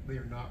lateral, they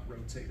are not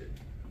rotated.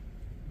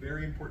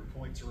 Very important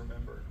point to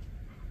remember.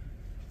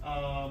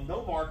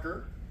 No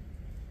marker,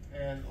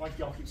 and like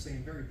y'all keep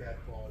saying, very bad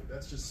quality.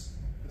 That's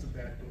a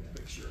bad book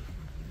picture.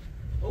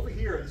 Over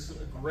here, this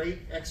is a great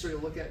X-ray to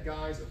look at,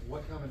 guys, of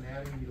what kind of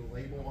anatomy you need to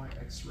label on an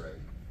X-ray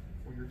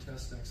for your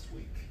test next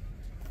week.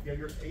 You have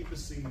your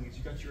apices,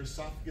 you got your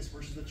esophagus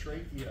versus the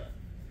trachea.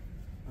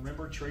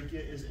 Remember,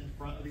 trachea is in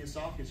front of the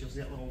esophagus. You'll see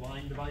that little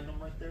line dividing them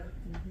right there.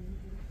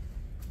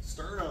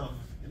 Sternum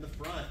in the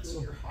front,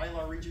 your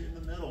hilar region in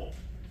the middle,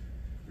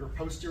 your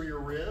posterior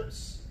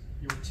ribs,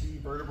 your T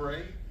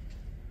vertebrae,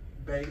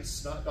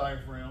 base, not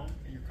diaphragm,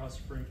 and your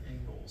concentric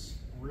angles.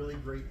 Really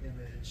great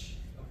image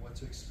of what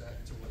to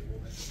expect to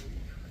label next week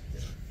right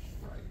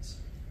there. Right.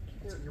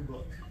 It's in your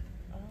book,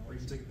 or you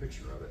can take a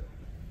picture of it.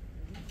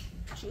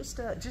 Just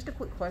a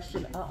quick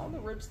question on the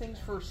ribs things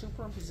for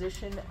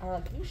superimposition.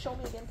 Can you show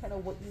me again kind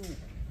of what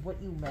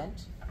you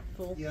meant?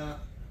 Phil? Yeah,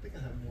 I think I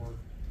have more.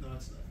 No,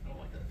 it's not. I don't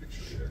like that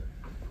picture either.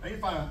 I need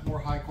to find a more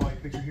high quality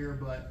picture here,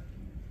 but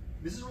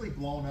this is really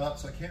blown up,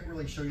 so I can't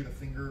really show you the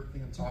finger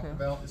thing I'm talking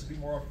about. This would be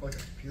more of like a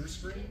computer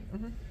screen.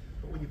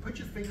 But when you put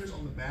your fingers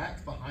on the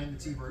back behind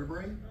the T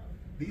vertebrae,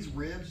 these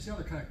ribs, you see how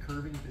they're kind of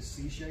curving with this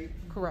C shape?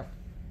 Correct.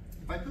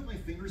 if I put my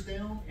fingers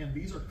down and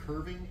these are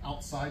curving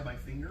outside my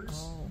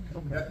fingers,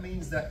 okay. that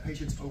means that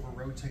patient's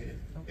over-rotated.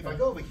 If I Okay.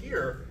 go over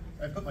here,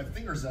 I put my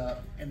fingers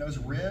up, and those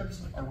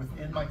ribs are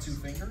within my two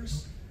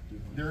fingers,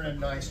 they're in a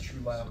nice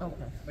true lateral.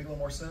 Okay. Make a little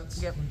more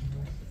sense? Yep.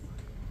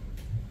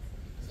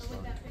 So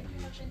would that picture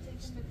have been taken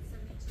with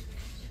 72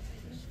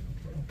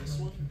 inches? This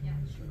one? Yeah.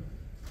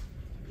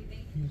 You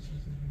think?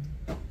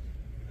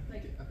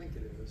 I think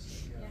it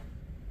is. Yeah. Yeah.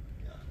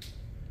 Yeah.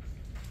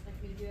 Like,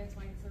 maybe that's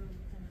why it's so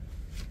kind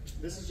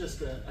of. This is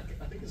just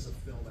I think this is a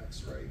film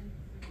X-ray.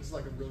 This is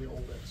like a really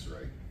old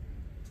X-ray.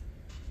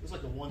 It's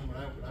like the one when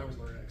I was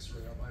learning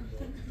X-ray on my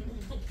book.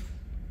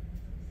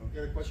 You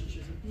got a question,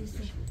 Shizu? Yes,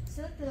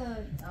 sir.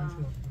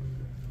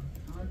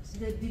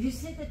 Sir, did you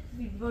say that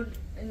we were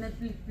in the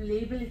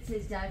label it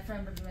says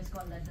diaphragm, but we must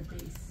call that the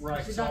base?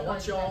 Right, Should so I not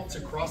want call it y'all to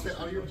diaphragm. cross that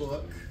out of your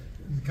book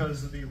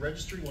because the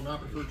registry will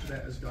not refer to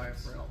that as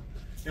diaphragm.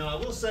 Now, I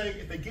will say,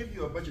 if they give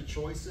you a bunch of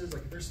choices,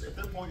 like if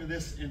they're pointing to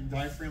this in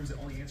diaphragms, the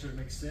only answer that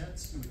makes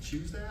sense, you would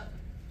choose that,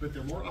 but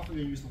they're more often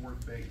going to use the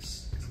word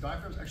base because the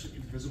diaphragm is actually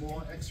invisible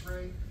on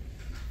X-ray.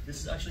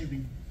 This is actually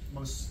the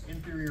most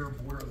inferior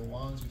border of the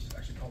lungs, which is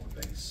actually called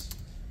the base.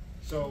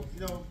 So,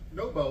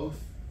 know both,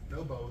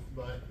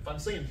 but if I'm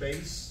saying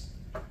base,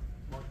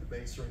 mark the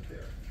base right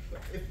there.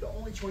 But if the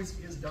only choice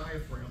is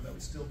diaphragm, that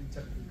would still be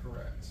technically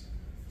correct.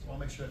 So I'll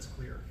make sure that's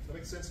clear. Does that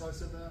make sense how I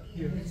said that?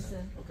 Yes,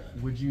 sir. Okay.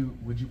 Would you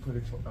put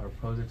or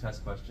pose a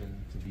test question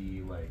to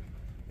be like,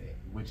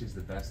 which is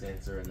the best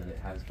answer, and then it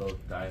has both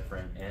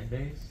diaphragm and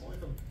base? Only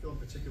if I'm feeling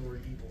particularly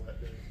evil that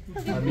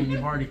day. I mean,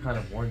 you've already kind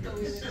of warned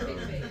us. So.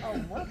 Oh,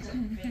 what?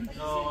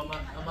 No,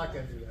 I'm not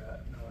gonna do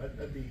that. No,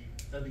 that'd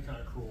be kind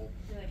of cruel.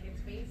 You're like, it's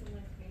space, I'm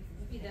like, space.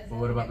 If he does But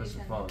that, what about maybe Mr.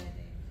 it's Fung? not that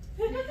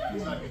day.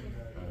 He's not gonna do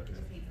that.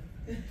 Just hate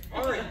him.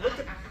 All right,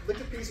 look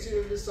at these two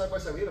images side by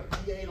side. We have a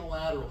PA and a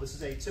lateral. This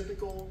is a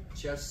typical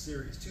chest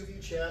series.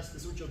 2-view chest.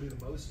 This is what you'll do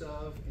the most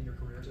of in your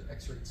career as an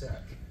X-ray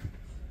tech.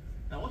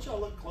 Now I want y'all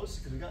to look closely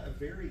because we got a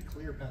very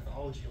clear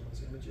pathology on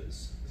those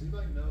images. Does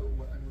anybody know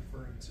what I'm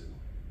referring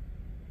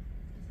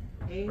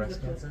to? Aids Breast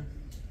of the- cancer?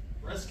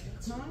 Breast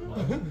cancer.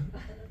 Huh?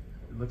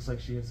 It looks like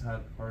she has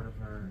had part of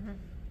her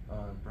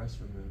breast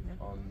removed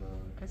on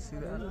I the. see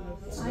that.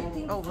 I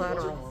think, Oh,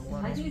 lateral.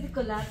 I think the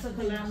collapse of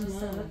the lungs,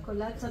 sir.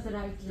 Collapse of the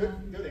right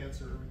lung. Good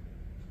answer.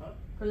 Huh?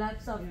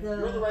 Collapse of the.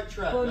 You're on the right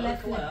track. core Not a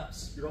left lung.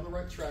 collapse. You're on the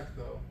right track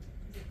though.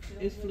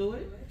 It's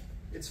fluid?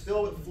 It's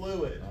filled with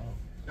fluid. Oh.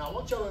 Now I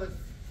want y'all to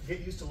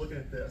get used to looking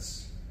at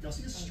this. Y'all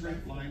see this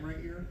straight line right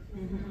here?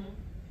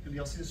 And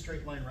y'all see this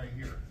straight line right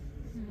here?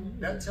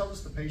 That tells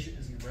us the patient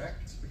is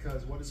erect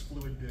because what does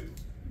fluid do?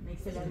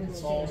 Makes the level It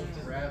falls change.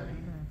 with gravity.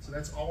 So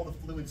that's all the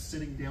fluid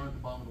sitting down at the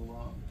bottom of the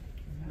lung.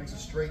 Makes a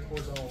straight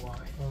horizontal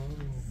line.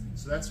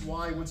 So that's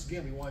why, once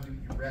again, we want to do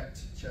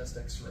erect chest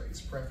x-rays,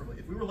 preferably.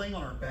 If we were laying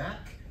on our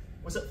back,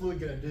 what's that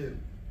fluid gonna do?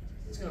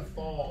 It's gonna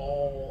fall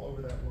all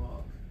over that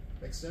lung.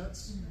 Make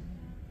sense?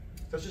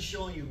 So it's just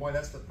showing you why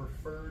that's the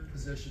preferred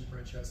position for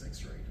a chest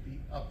x-ray, to be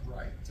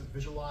upright, to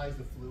visualize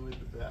the fluid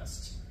the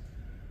best.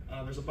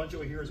 There's a bunch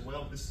over here as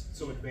well, but this is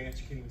so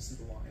advanced you can't even see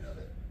the line of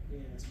it.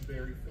 It's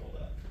very filled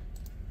up.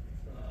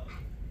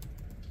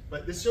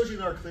 But this shows you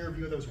another clear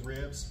view of those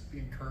ribs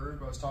being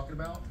curved, what I was talking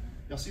about.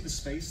 Y'all see the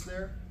space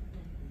there?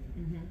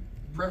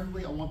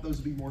 Preferably, I want those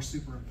to be more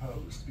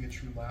superimposed, to be a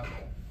true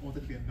lateral. I want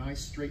it to be a nice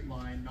straight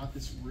line, not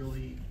this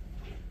really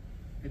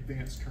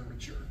advanced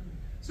curvature.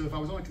 So if I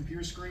was on a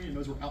computer screen and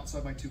those were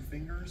outside my 2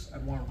 fingers,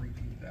 I'd want to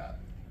repeat that.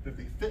 But if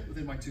they fit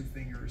within my 2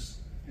 fingers,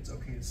 it's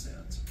okay to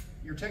send.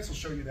 Your techs will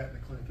show you that in the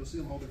clinic. You'll see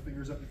them hold their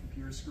fingers up in the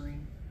computer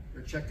screen.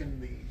 They're checking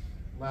the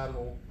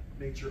lateral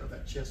nature of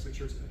that chest, make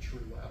sure it's a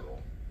true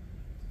lateral.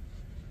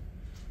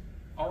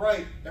 All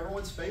right,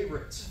 everyone's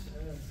favorite.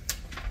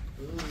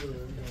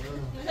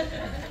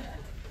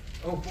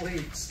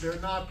 Obliques, they're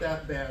not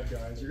that bad,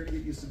 guys. You're gonna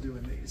get used to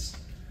doing these.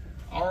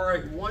 All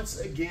right, once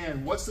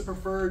again, what's the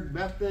preferred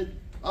method?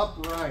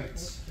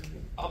 Upright.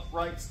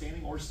 Upright,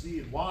 standing, or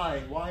seated.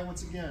 Why? Why,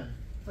 once again?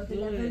 For the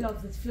level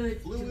of the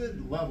fluid.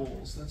 Fluid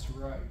levels, that's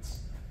right.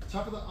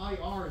 Top of the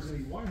IR is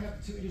going to be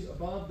 1.5 to 2 inches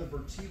above the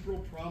vertebral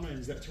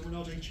prominence. That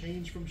terminology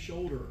changed from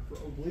shoulder. For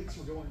obliques,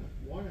 we're going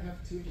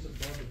 1.5 to 2 inches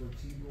above the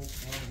vertebral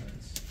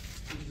prominence,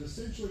 which is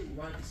essentially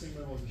right at the same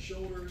level as the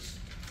shoulders,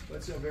 but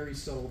it's a very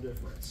subtle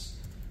difference.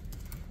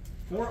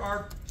 For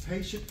our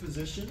patient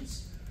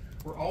positions,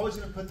 we're always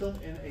going to put them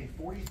in a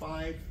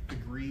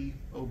 45-degree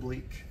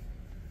oblique.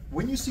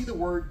 When you see the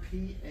word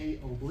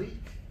PA oblique,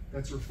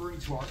 that's referring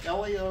to our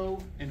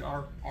LAO and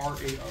our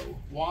RAO.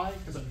 Why?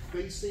 Because I'm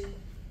facing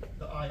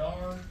the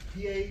IR.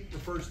 PA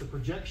refers to the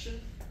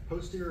projection,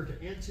 posterior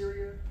to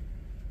anterior,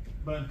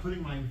 but I'm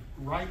putting my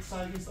right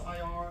side against the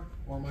IR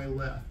or my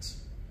left.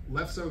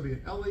 Left side would be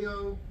an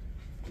LAO,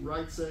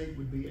 right side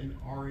would be an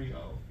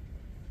RAO.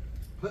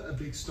 Put a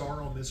big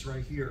star on this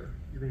right here.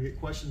 You're gonna get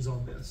questions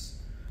on this.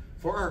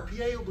 For our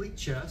PA oblique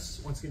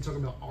chest, once again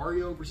talking about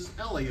RAO versus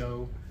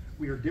LAO,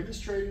 we are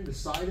demonstrating the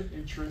side of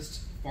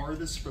interest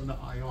farthest from the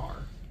IR.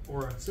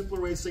 Or a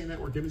simpler way of saying that,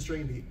 we're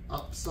demonstrating the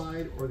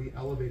upside or the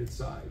elevated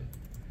side.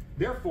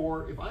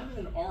 Therefore, if I'm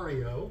in an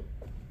RAO,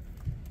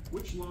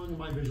 Which lung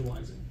am I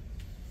visualizing?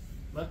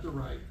 Left or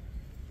right?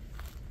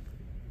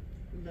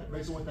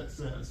 Based on what that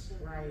says.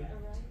 Right.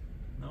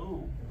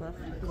 No. Left.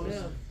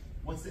 Closer.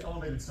 What's the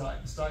elevated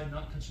side? The side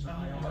not touching the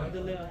IR.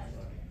 The left.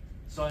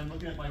 So I'm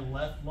looking at my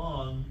left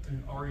lung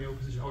in REO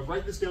position. I would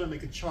write this down and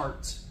make a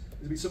chart. This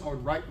would be something I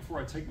would write before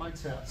I take my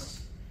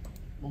test.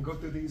 We'll go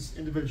through these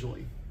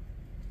individually.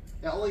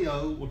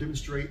 LEO will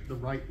demonstrate the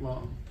right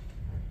lung.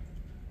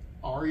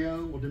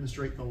 REO will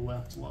demonstrate the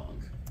left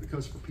lung.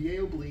 Because for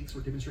PA obliques,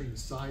 we're demonstrating the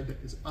side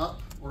that is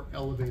up or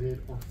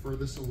elevated or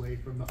furthest away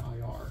from the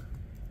IR.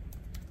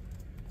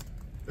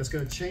 That's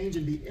going to change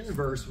and be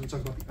inverse when we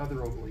talk about the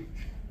other oblique.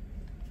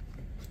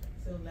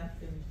 So left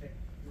demonstrate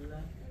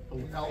left.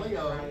 The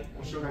LEO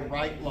will show the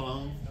right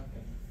lung.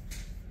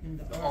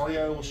 The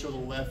REO will show the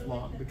left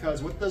lung.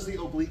 Because what does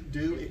the oblique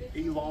do? It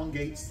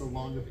elongates the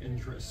lung of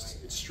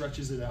interest. It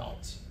stretches it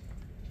out.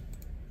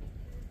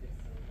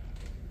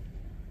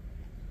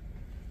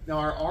 Now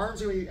our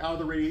arms are going to be out of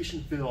the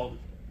radiation field.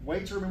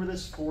 Way to remember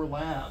this for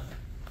lab.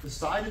 The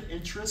side of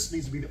interest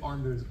needs to be the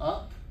arm that is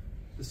up.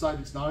 The side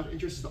that's not of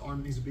interest is the arm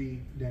that needs to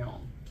be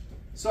down.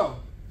 So,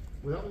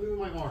 without moving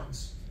my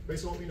arms,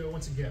 based on what we know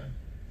once again,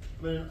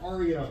 I'm in an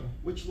REO.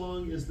 Which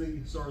lung is the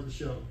star of the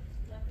show?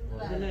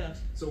 The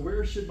left. So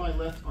where should my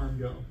left arm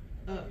go?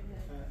 Up.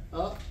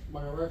 Up.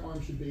 My right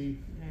arm should be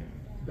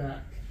Down.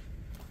 back.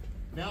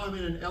 Now I'm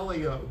in an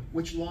LAO.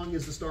 Which lung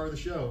is the star of the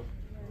show?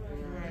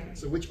 Right.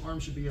 So which arm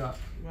should be up?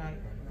 Right.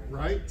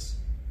 Right,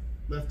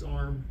 left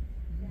arm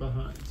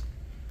behind.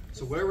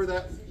 So whatever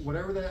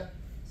that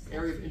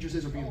area of interest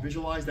is or being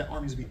visualized, that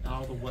arm needs to be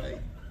out of the way.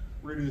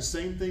 We're gonna do the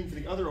same thing for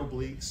the other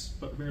obliques,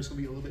 but remember it's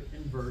gonna be a little bit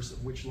inverse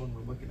of which lung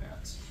we're looking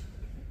at.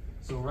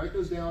 So write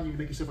those down. You can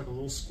make yourself like a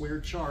little square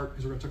chart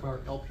because we're gonna talk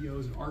about our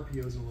LPOs and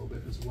RPOs in a little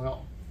bit as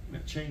well. And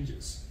that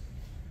changes.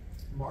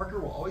 Marker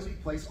will always be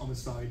placed on the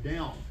side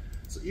down.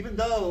 So even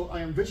though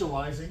I am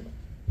visualizing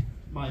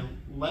my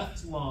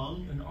left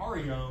lung and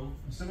REO,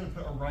 I'm still going to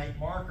put a right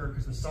marker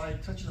because the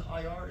side touching the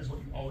IR is what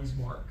you always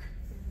mark.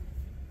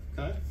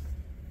 Okay?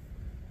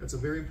 That's a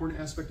very important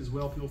aspect as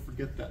well. People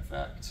forget that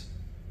fact.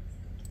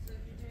 So if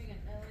you're doing an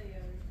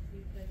LEO,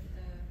 you put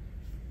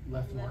the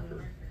Left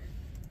marker.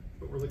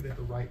 But we're looking at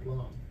the right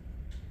lung.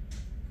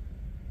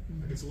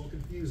 It gets a little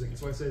confusing.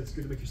 That's why I said it's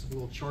good to make yourself a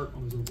little chart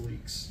on those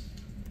obliques.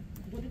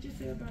 What did you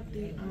say about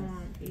the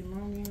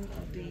elonging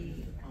of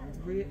the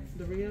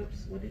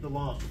ribs? What did The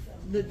lung.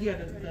 the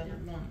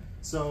lung?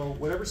 So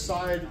whatever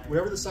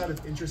the side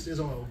of interest is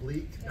on an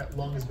oblique, that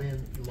lung is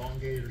being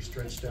elongated or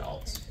stretched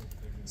out.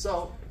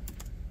 So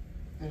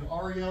in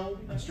REO,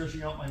 I'm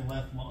stretching out my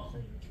left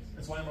lung.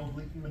 That's why I'm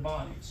obliquing the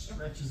body. It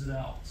stretches it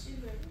out.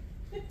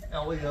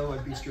 LEO,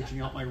 I'd be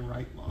stretching out my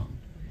right lung.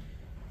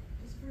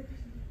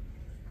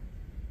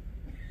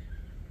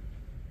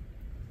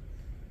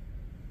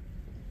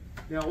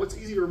 Now, what's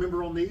easy to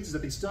remember on these is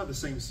that they still have the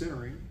same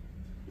centering.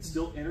 It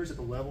still enters at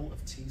the level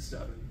of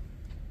T7.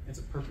 It's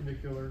a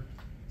perpendicular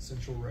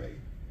central ray.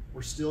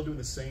 We're still doing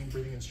the same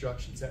breathing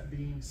instructions, that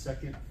being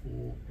second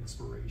full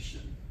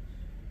inspiration.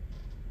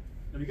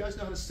 Now, do you guys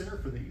know how to center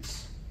for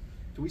these?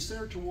 Do we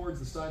center towards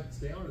the side that's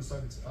down or the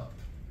side that's up?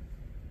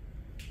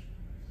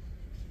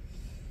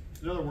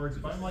 In other words,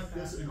 if I'm like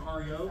this in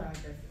REO,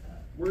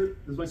 where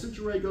does my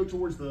central ray go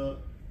towards the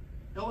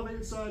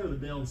elevated side or the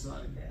down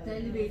side? The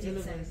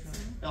elevated side.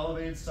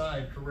 Elevated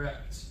side,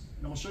 correct.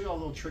 And I'll show you all a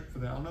little trick for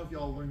that. I don't know if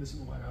y'all learned this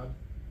in the lab.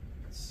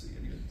 Let's see,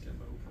 I need a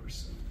demo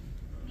person.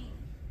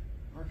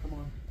 All right, come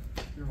on,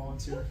 you're a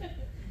volunteer.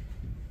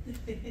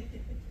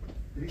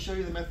 Did he show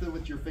you the method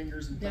with your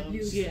fingers and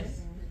thumbs?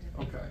 Yes.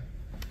 Okay,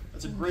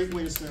 that's a great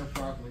way to center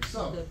properly.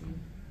 So,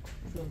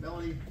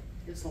 Melanie,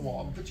 against the wall.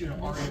 I'm gonna put you in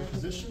an REO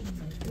position,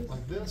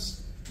 like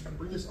this.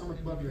 Bring this arm up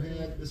above your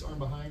head, this arm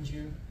behind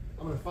you.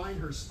 I'm gonna find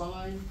her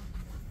spine.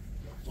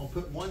 I'll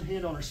put one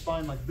hand on her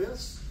spine like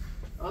this,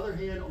 other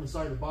hand on the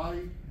side of the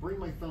body, bring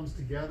my thumbs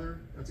together.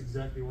 That's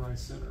exactly where I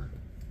center.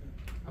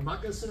 I'm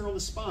not gonna center on the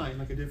spine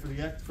like I did for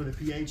the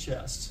PA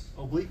chest.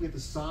 Oblique,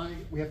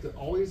 we have to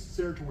always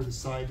center toward the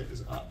side that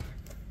is up.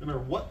 No matter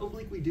what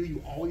oblique we do,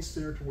 you always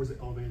center towards the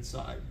elevated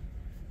side.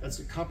 That's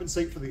to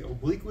compensate for the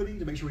obliquity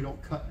to make sure we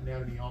don't cut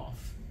anatomy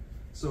off.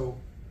 So,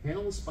 hand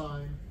on the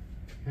spine,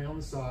 hand on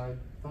the side,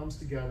 thumbs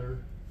together,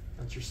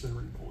 that's your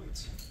centering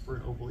point for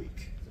an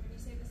oblique. So when you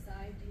say the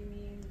side, do you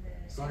mean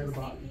the Side of the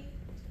body.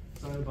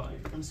 Side of the body,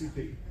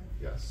 MCP,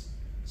 yes.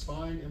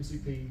 Spine,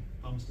 MCP,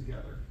 thumbs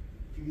together.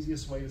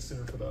 Easiest way to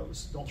center for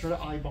those. Don't try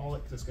to eyeball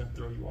it because it's going to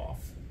throw you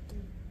off.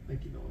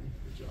 Thank you, Melanie.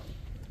 Good job.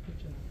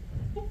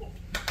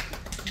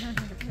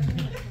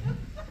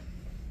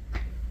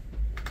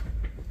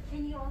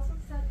 And you also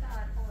said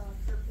that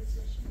for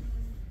positioning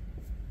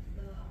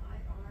the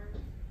IR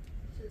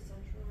to the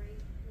central ray,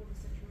 or the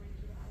central ray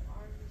to the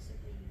IR, you said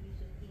that you use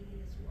a PA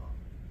as well.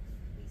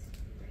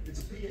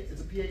 Basically, right?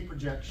 It's a PA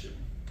projection,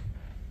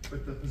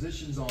 but the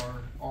positions are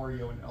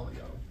REO and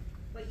LEO.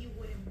 But you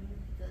wouldn't move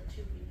the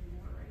two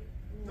anymore,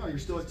 right? No, you're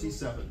still at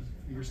T7.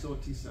 You're still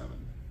at T7.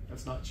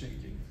 That's not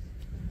changing.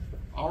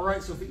 All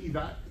right, so for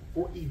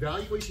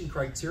evaluation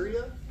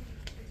criteria,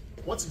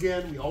 Once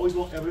again, we always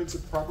want evidence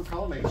of proper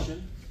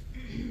collimation.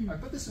 I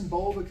put this in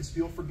bold because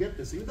people forget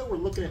this. Even though we're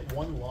looking at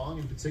one lung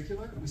in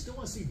particular, we still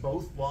want to see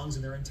both lungs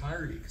in their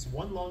entirety, because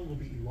one lung will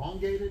be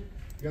elongated,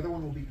 the other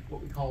one will be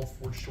what we call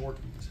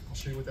foreshortened. I'll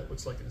show you what that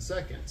looks like in a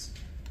second.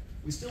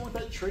 We still want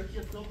that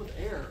trachea filled with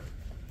air.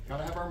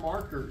 Gotta have our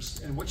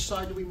markers. And which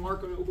side do we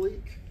mark on an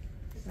oblique?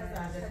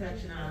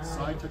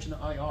 Side touching the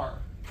IR.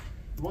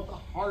 We want the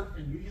heart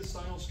and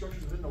mediastinal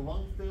structures within the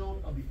lung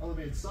field of the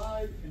elevated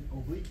side in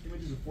oblique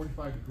images of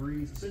 45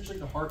 degrees. Essentially,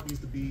 the heart needs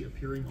to be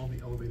appearing on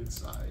the elevated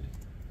side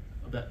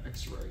of that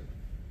x-ray.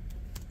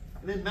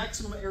 And then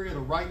maximum area of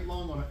the right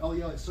lung on an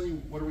LEO. Let's show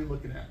you what are we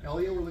looking at.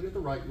 LEO, we're looking at the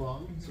right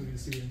lung, so we can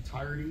see the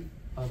entirety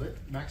of it.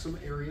 Maximum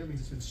area means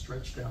it's been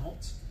stretched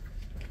out.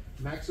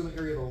 Maximum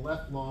area of the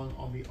left lung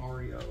on the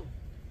REO.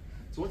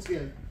 So once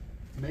again,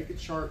 make a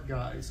chart,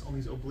 guys, on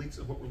these obliques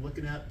of what we're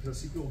looking at, because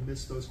I see people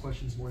miss those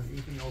questions more than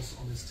anything else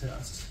on this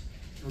test.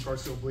 In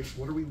regards to obliques,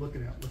 what are we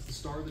looking at? What's the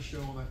star of the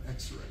show on that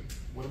x-ray?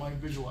 What am I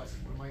visualizing?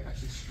 What am I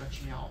actually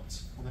stretching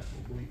out on that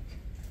oblique?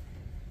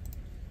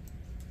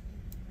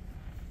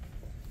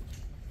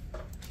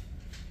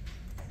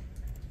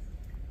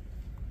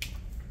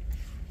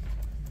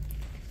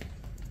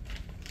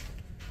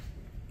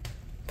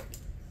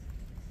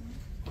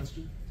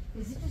 Question?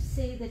 Is it to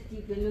say that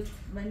we look,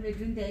 when we're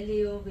doing the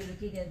LAO, we're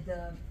looking at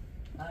the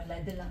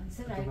like the lungs,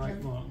 At the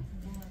right lung.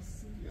 Oh, I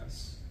see.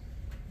 Yes.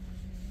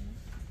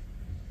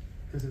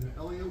 Because in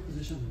the LAO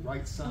position, the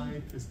right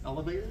side is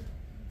elevated.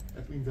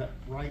 That means that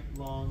right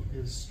lung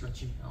is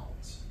stretching out.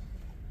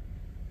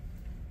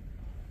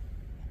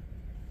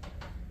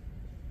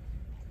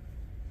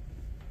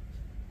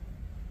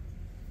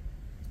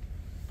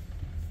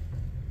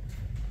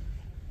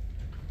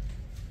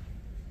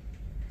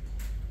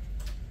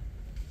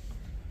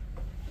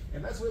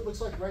 And that's what it looks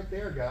like right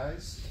there,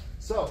 guys.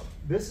 So,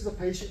 this is a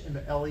patient in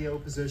the LEO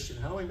position.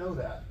 How do I know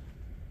that?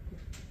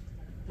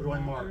 What do I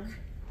mark?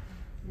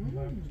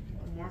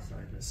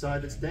 The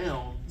side that's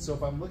down. So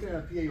if I'm looking at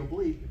a PA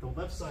oblique, if the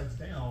left side's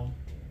down,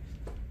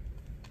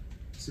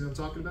 see what I'm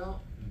talking about?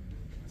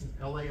 It's an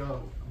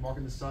LAO. I'm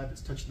marking the side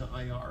that's touching the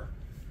IR.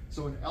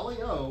 So in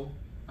LAO,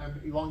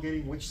 I'm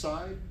elongating which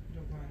side?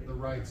 The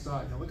right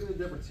side. Now look at the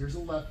difference. Here's the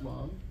left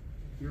lung.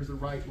 Here's the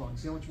right lung.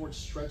 See how much more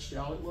stretched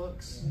out it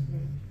looks?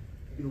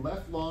 The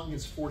left lung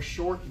is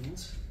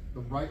foreshortened.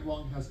 The right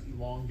lung has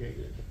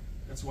elongated.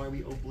 That's why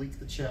we oblique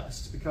the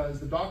chest, because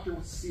the doctor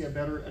wants to see a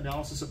better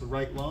analysis of the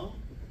right lung.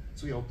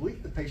 So we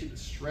oblique the patient to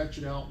stretch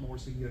it out more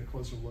so you can get a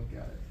closer look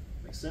at it.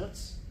 Make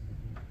sense?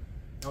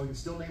 Now we can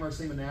still name our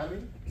same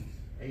anatomy.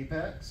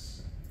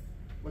 Apex.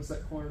 What's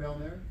that corner down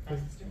there?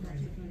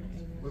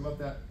 What about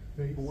that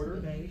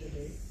border?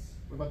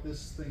 What about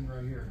this thing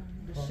right here?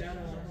 The shadow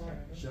of the heart.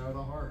 Shadow of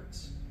the heart.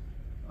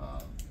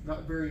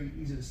 Not very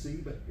easy to see,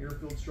 but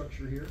air-filled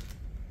structure here.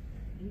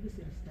 You can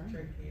see the sternum.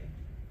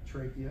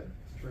 Trachea.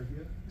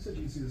 Trachea. Who said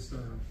you can see the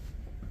sternum?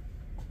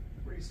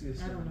 Where do you see the I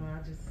sternum? don't know,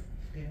 I just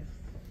guessed.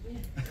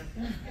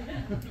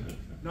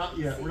 Not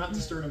yet. We're not to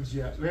sternums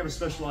yet. We have a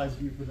specialized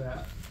view for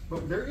that.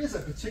 But there is a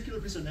particular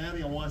piece of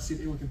anatomy I want to see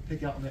if anyone can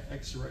pick out in that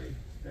x-ray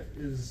that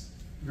is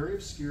very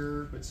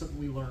obscure, but something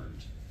we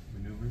learned.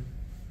 Maneuver?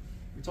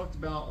 We talked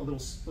about a little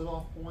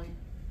split-off point.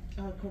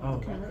 Carina.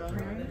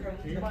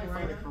 Can anybody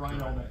find a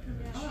carina on that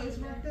image? Oh, it's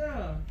right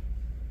there.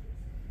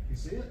 You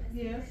see it?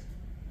 Yes.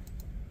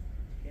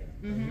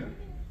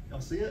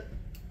 Y'all see it?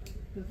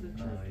 Yeah.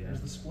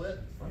 There's the split.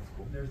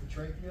 There's the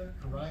trachea,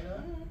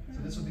 carina. So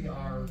this would be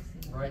our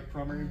right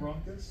primary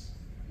bronchus,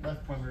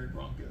 left primary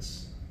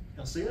bronchus.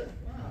 Y'all see it?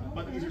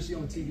 Might be easier to see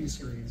on the TV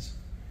screens.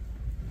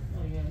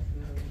 Oh, yeah.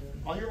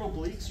 On your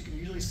obliques, you can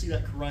usually see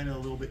that carina a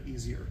little bit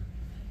easier.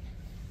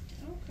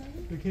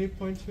 Okay. Can you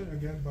point to it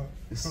again, but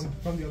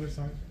from the other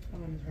side?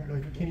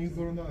 Like, can you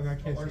go to the? I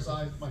can't Other see.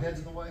 side, my head's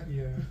in the way.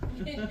 Yeah.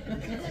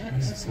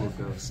 It's a slow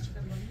ghost.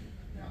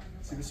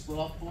 See the split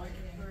off point?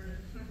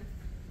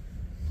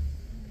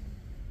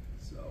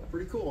 So,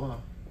 pretty cool, huh?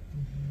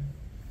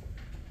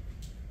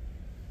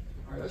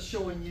 All right, that's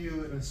showing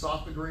you an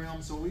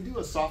esophagram. So when we do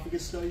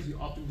esophagus studies, we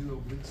often do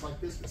obliques like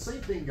this. But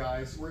same thing,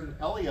 guys. We're in an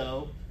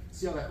LEO.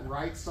 See how that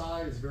right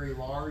side is very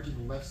large and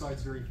the left side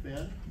is very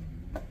thin?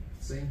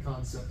 Same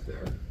concept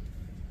there.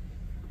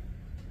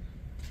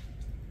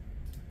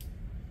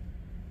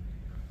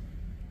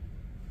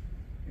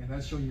 And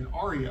that's showing you an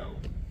REO.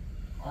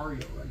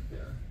 REO right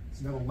there.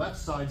 So now the left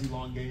side's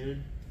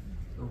elongated,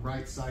 the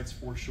right side's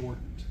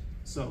foreshortened.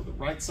 So the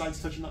right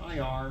side's touching the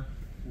IR,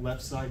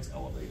 left side's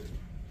elevated.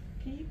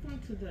 Can you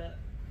point to the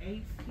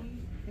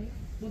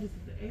what is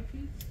it, the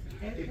apex?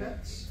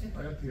 Apex,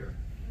 right up here.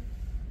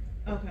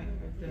 Okay,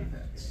 right there.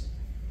 Apex.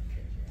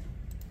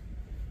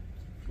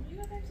 Can you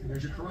go back to And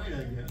there's your carina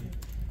again.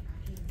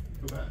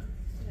 Go back.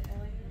 the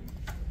LAO?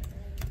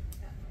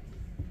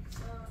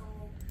 So,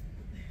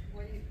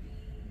 would it be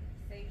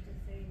safe to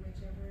say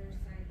whichever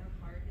side the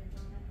heart is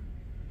on,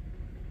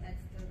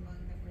 that's the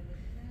lung that we're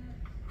looking at?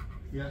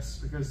 Yes,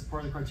 because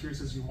part of the criteria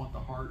says you want the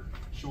heart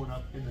showing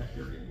up in that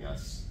area.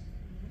 Yes.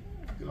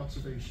 Good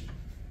observation.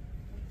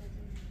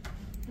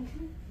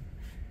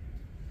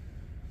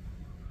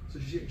 So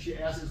she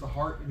asked, is the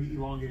heart in the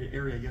elongated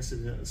area? Yes,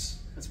 it is.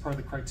 That's part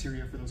of the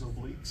criteria for those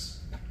obliques.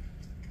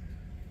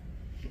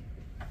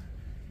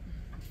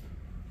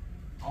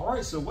 All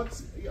right, so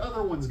what's the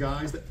other ones,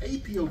 guys? The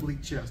AP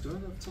oblique chest. Do I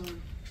have enough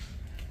time?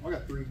 Oh, I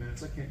got 3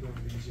 minutes. I can't go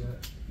into these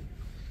yet.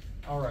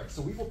 All right,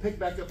 so we will pick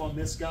back up on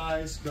this,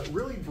 guys. But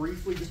really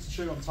briefly, just to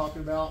show you what I'm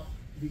talking about,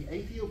 the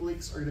AP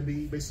obliques are going to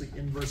be basically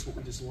inverse what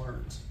we just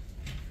learned.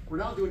 We're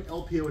now doing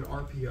LPO and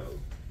RPO.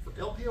 For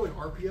LPO and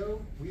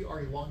RPO, we are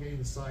elongating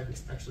the side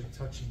that's actually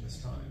touching this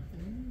time.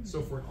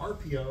 So for an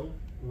RPO,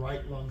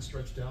 right lung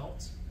stretched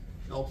out.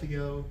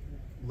 LPO,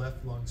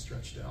 left lung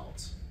stretched out.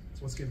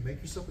 So once again,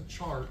 make yourself a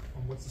chart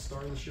on what's the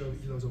start of the show,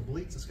 those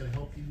obliques. It's going to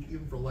help you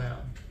even for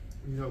lab,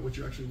 when you know what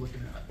you're actually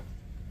looking at.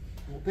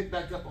 We'll pick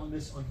back up on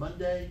this on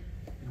Monday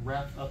and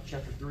wrap up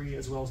chapter 3,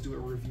 as well as do a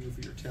review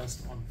for your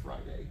test on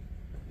Friday.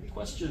 Any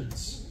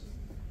questions?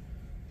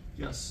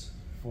 Yes?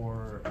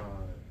 For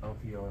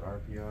LPO and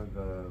RPO,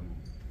 the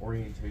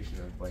orientation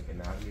of like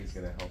anatomy is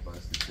going to help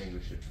us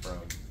distinguish it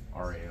from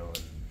RAO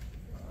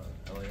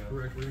and LAO.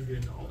 Correct. We're going to get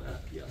into all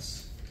that.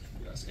 Yes.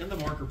 Yes. And the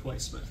marker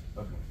placement.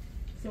 Okay.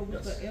 So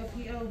with Yes. the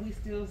LPO, we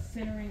still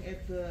centering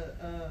at the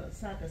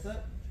side that's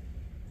up?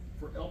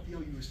 For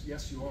LPO,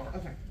 yes, you are.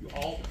 Okay. You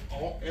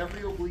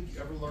every oblique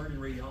you ever learned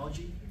in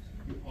radiology,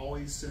 you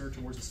always center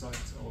towards the side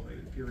that's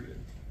elevated, period.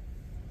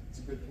 It's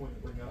a good point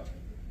to bring up.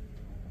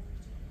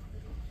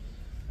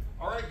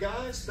 All right,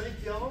 guys,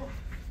 thank y'all.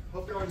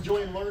 Hope y'all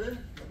enjoying learning.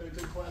 I've been a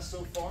good class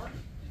so far.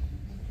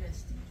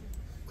 Interesting.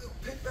 We'll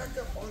pick back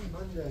up on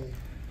Monday.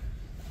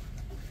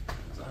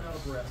 I'm out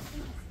of breath.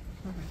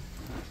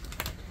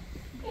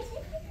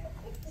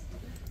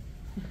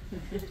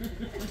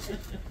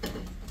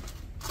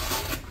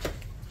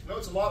 No,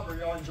 it's a lot, but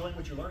y'all enjoying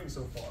what you're learning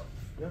so far.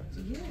 Yeah.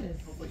 Yes.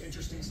 Hopefully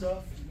interesting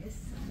stuff. Yes.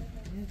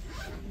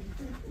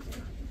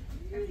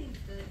 Everything's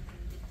good.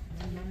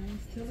 My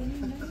mind's telling me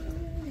no.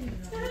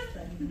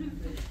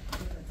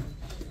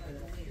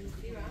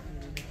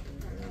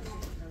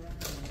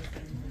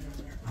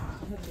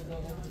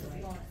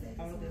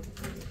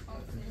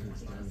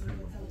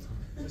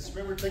 Just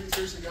remember to take it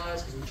seriously,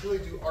 guys, because we truly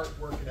do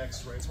artwork and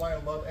x-ray. That's why I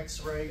love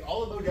x-ray.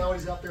 All the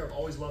modalities out there, I've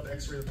always loved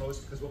x-ray the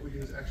most, because what we do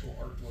is actual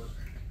artwork.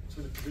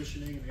 So the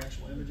positioning and the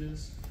actual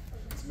images,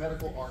 it's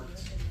medical art.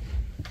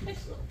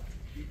 So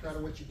be proud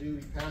of what you do,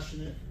 be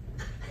passionate.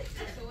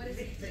 So what is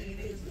CT?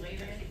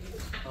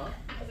 Huh?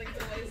 I was like,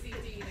 so what is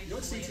CT? You know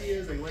what CT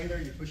is? They lay there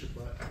and you push a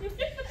button.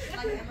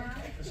 Like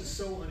MRI? It's just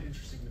so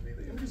uninteresting to me.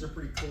 The images are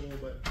pretty cool,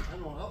 but I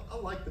don't know. I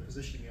like the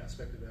positioning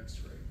aspect of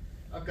x-ray.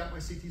 I've got my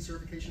CT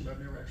certification, but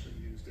I've never actually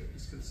used it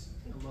just because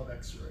I love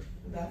x-ray.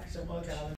 That's so much.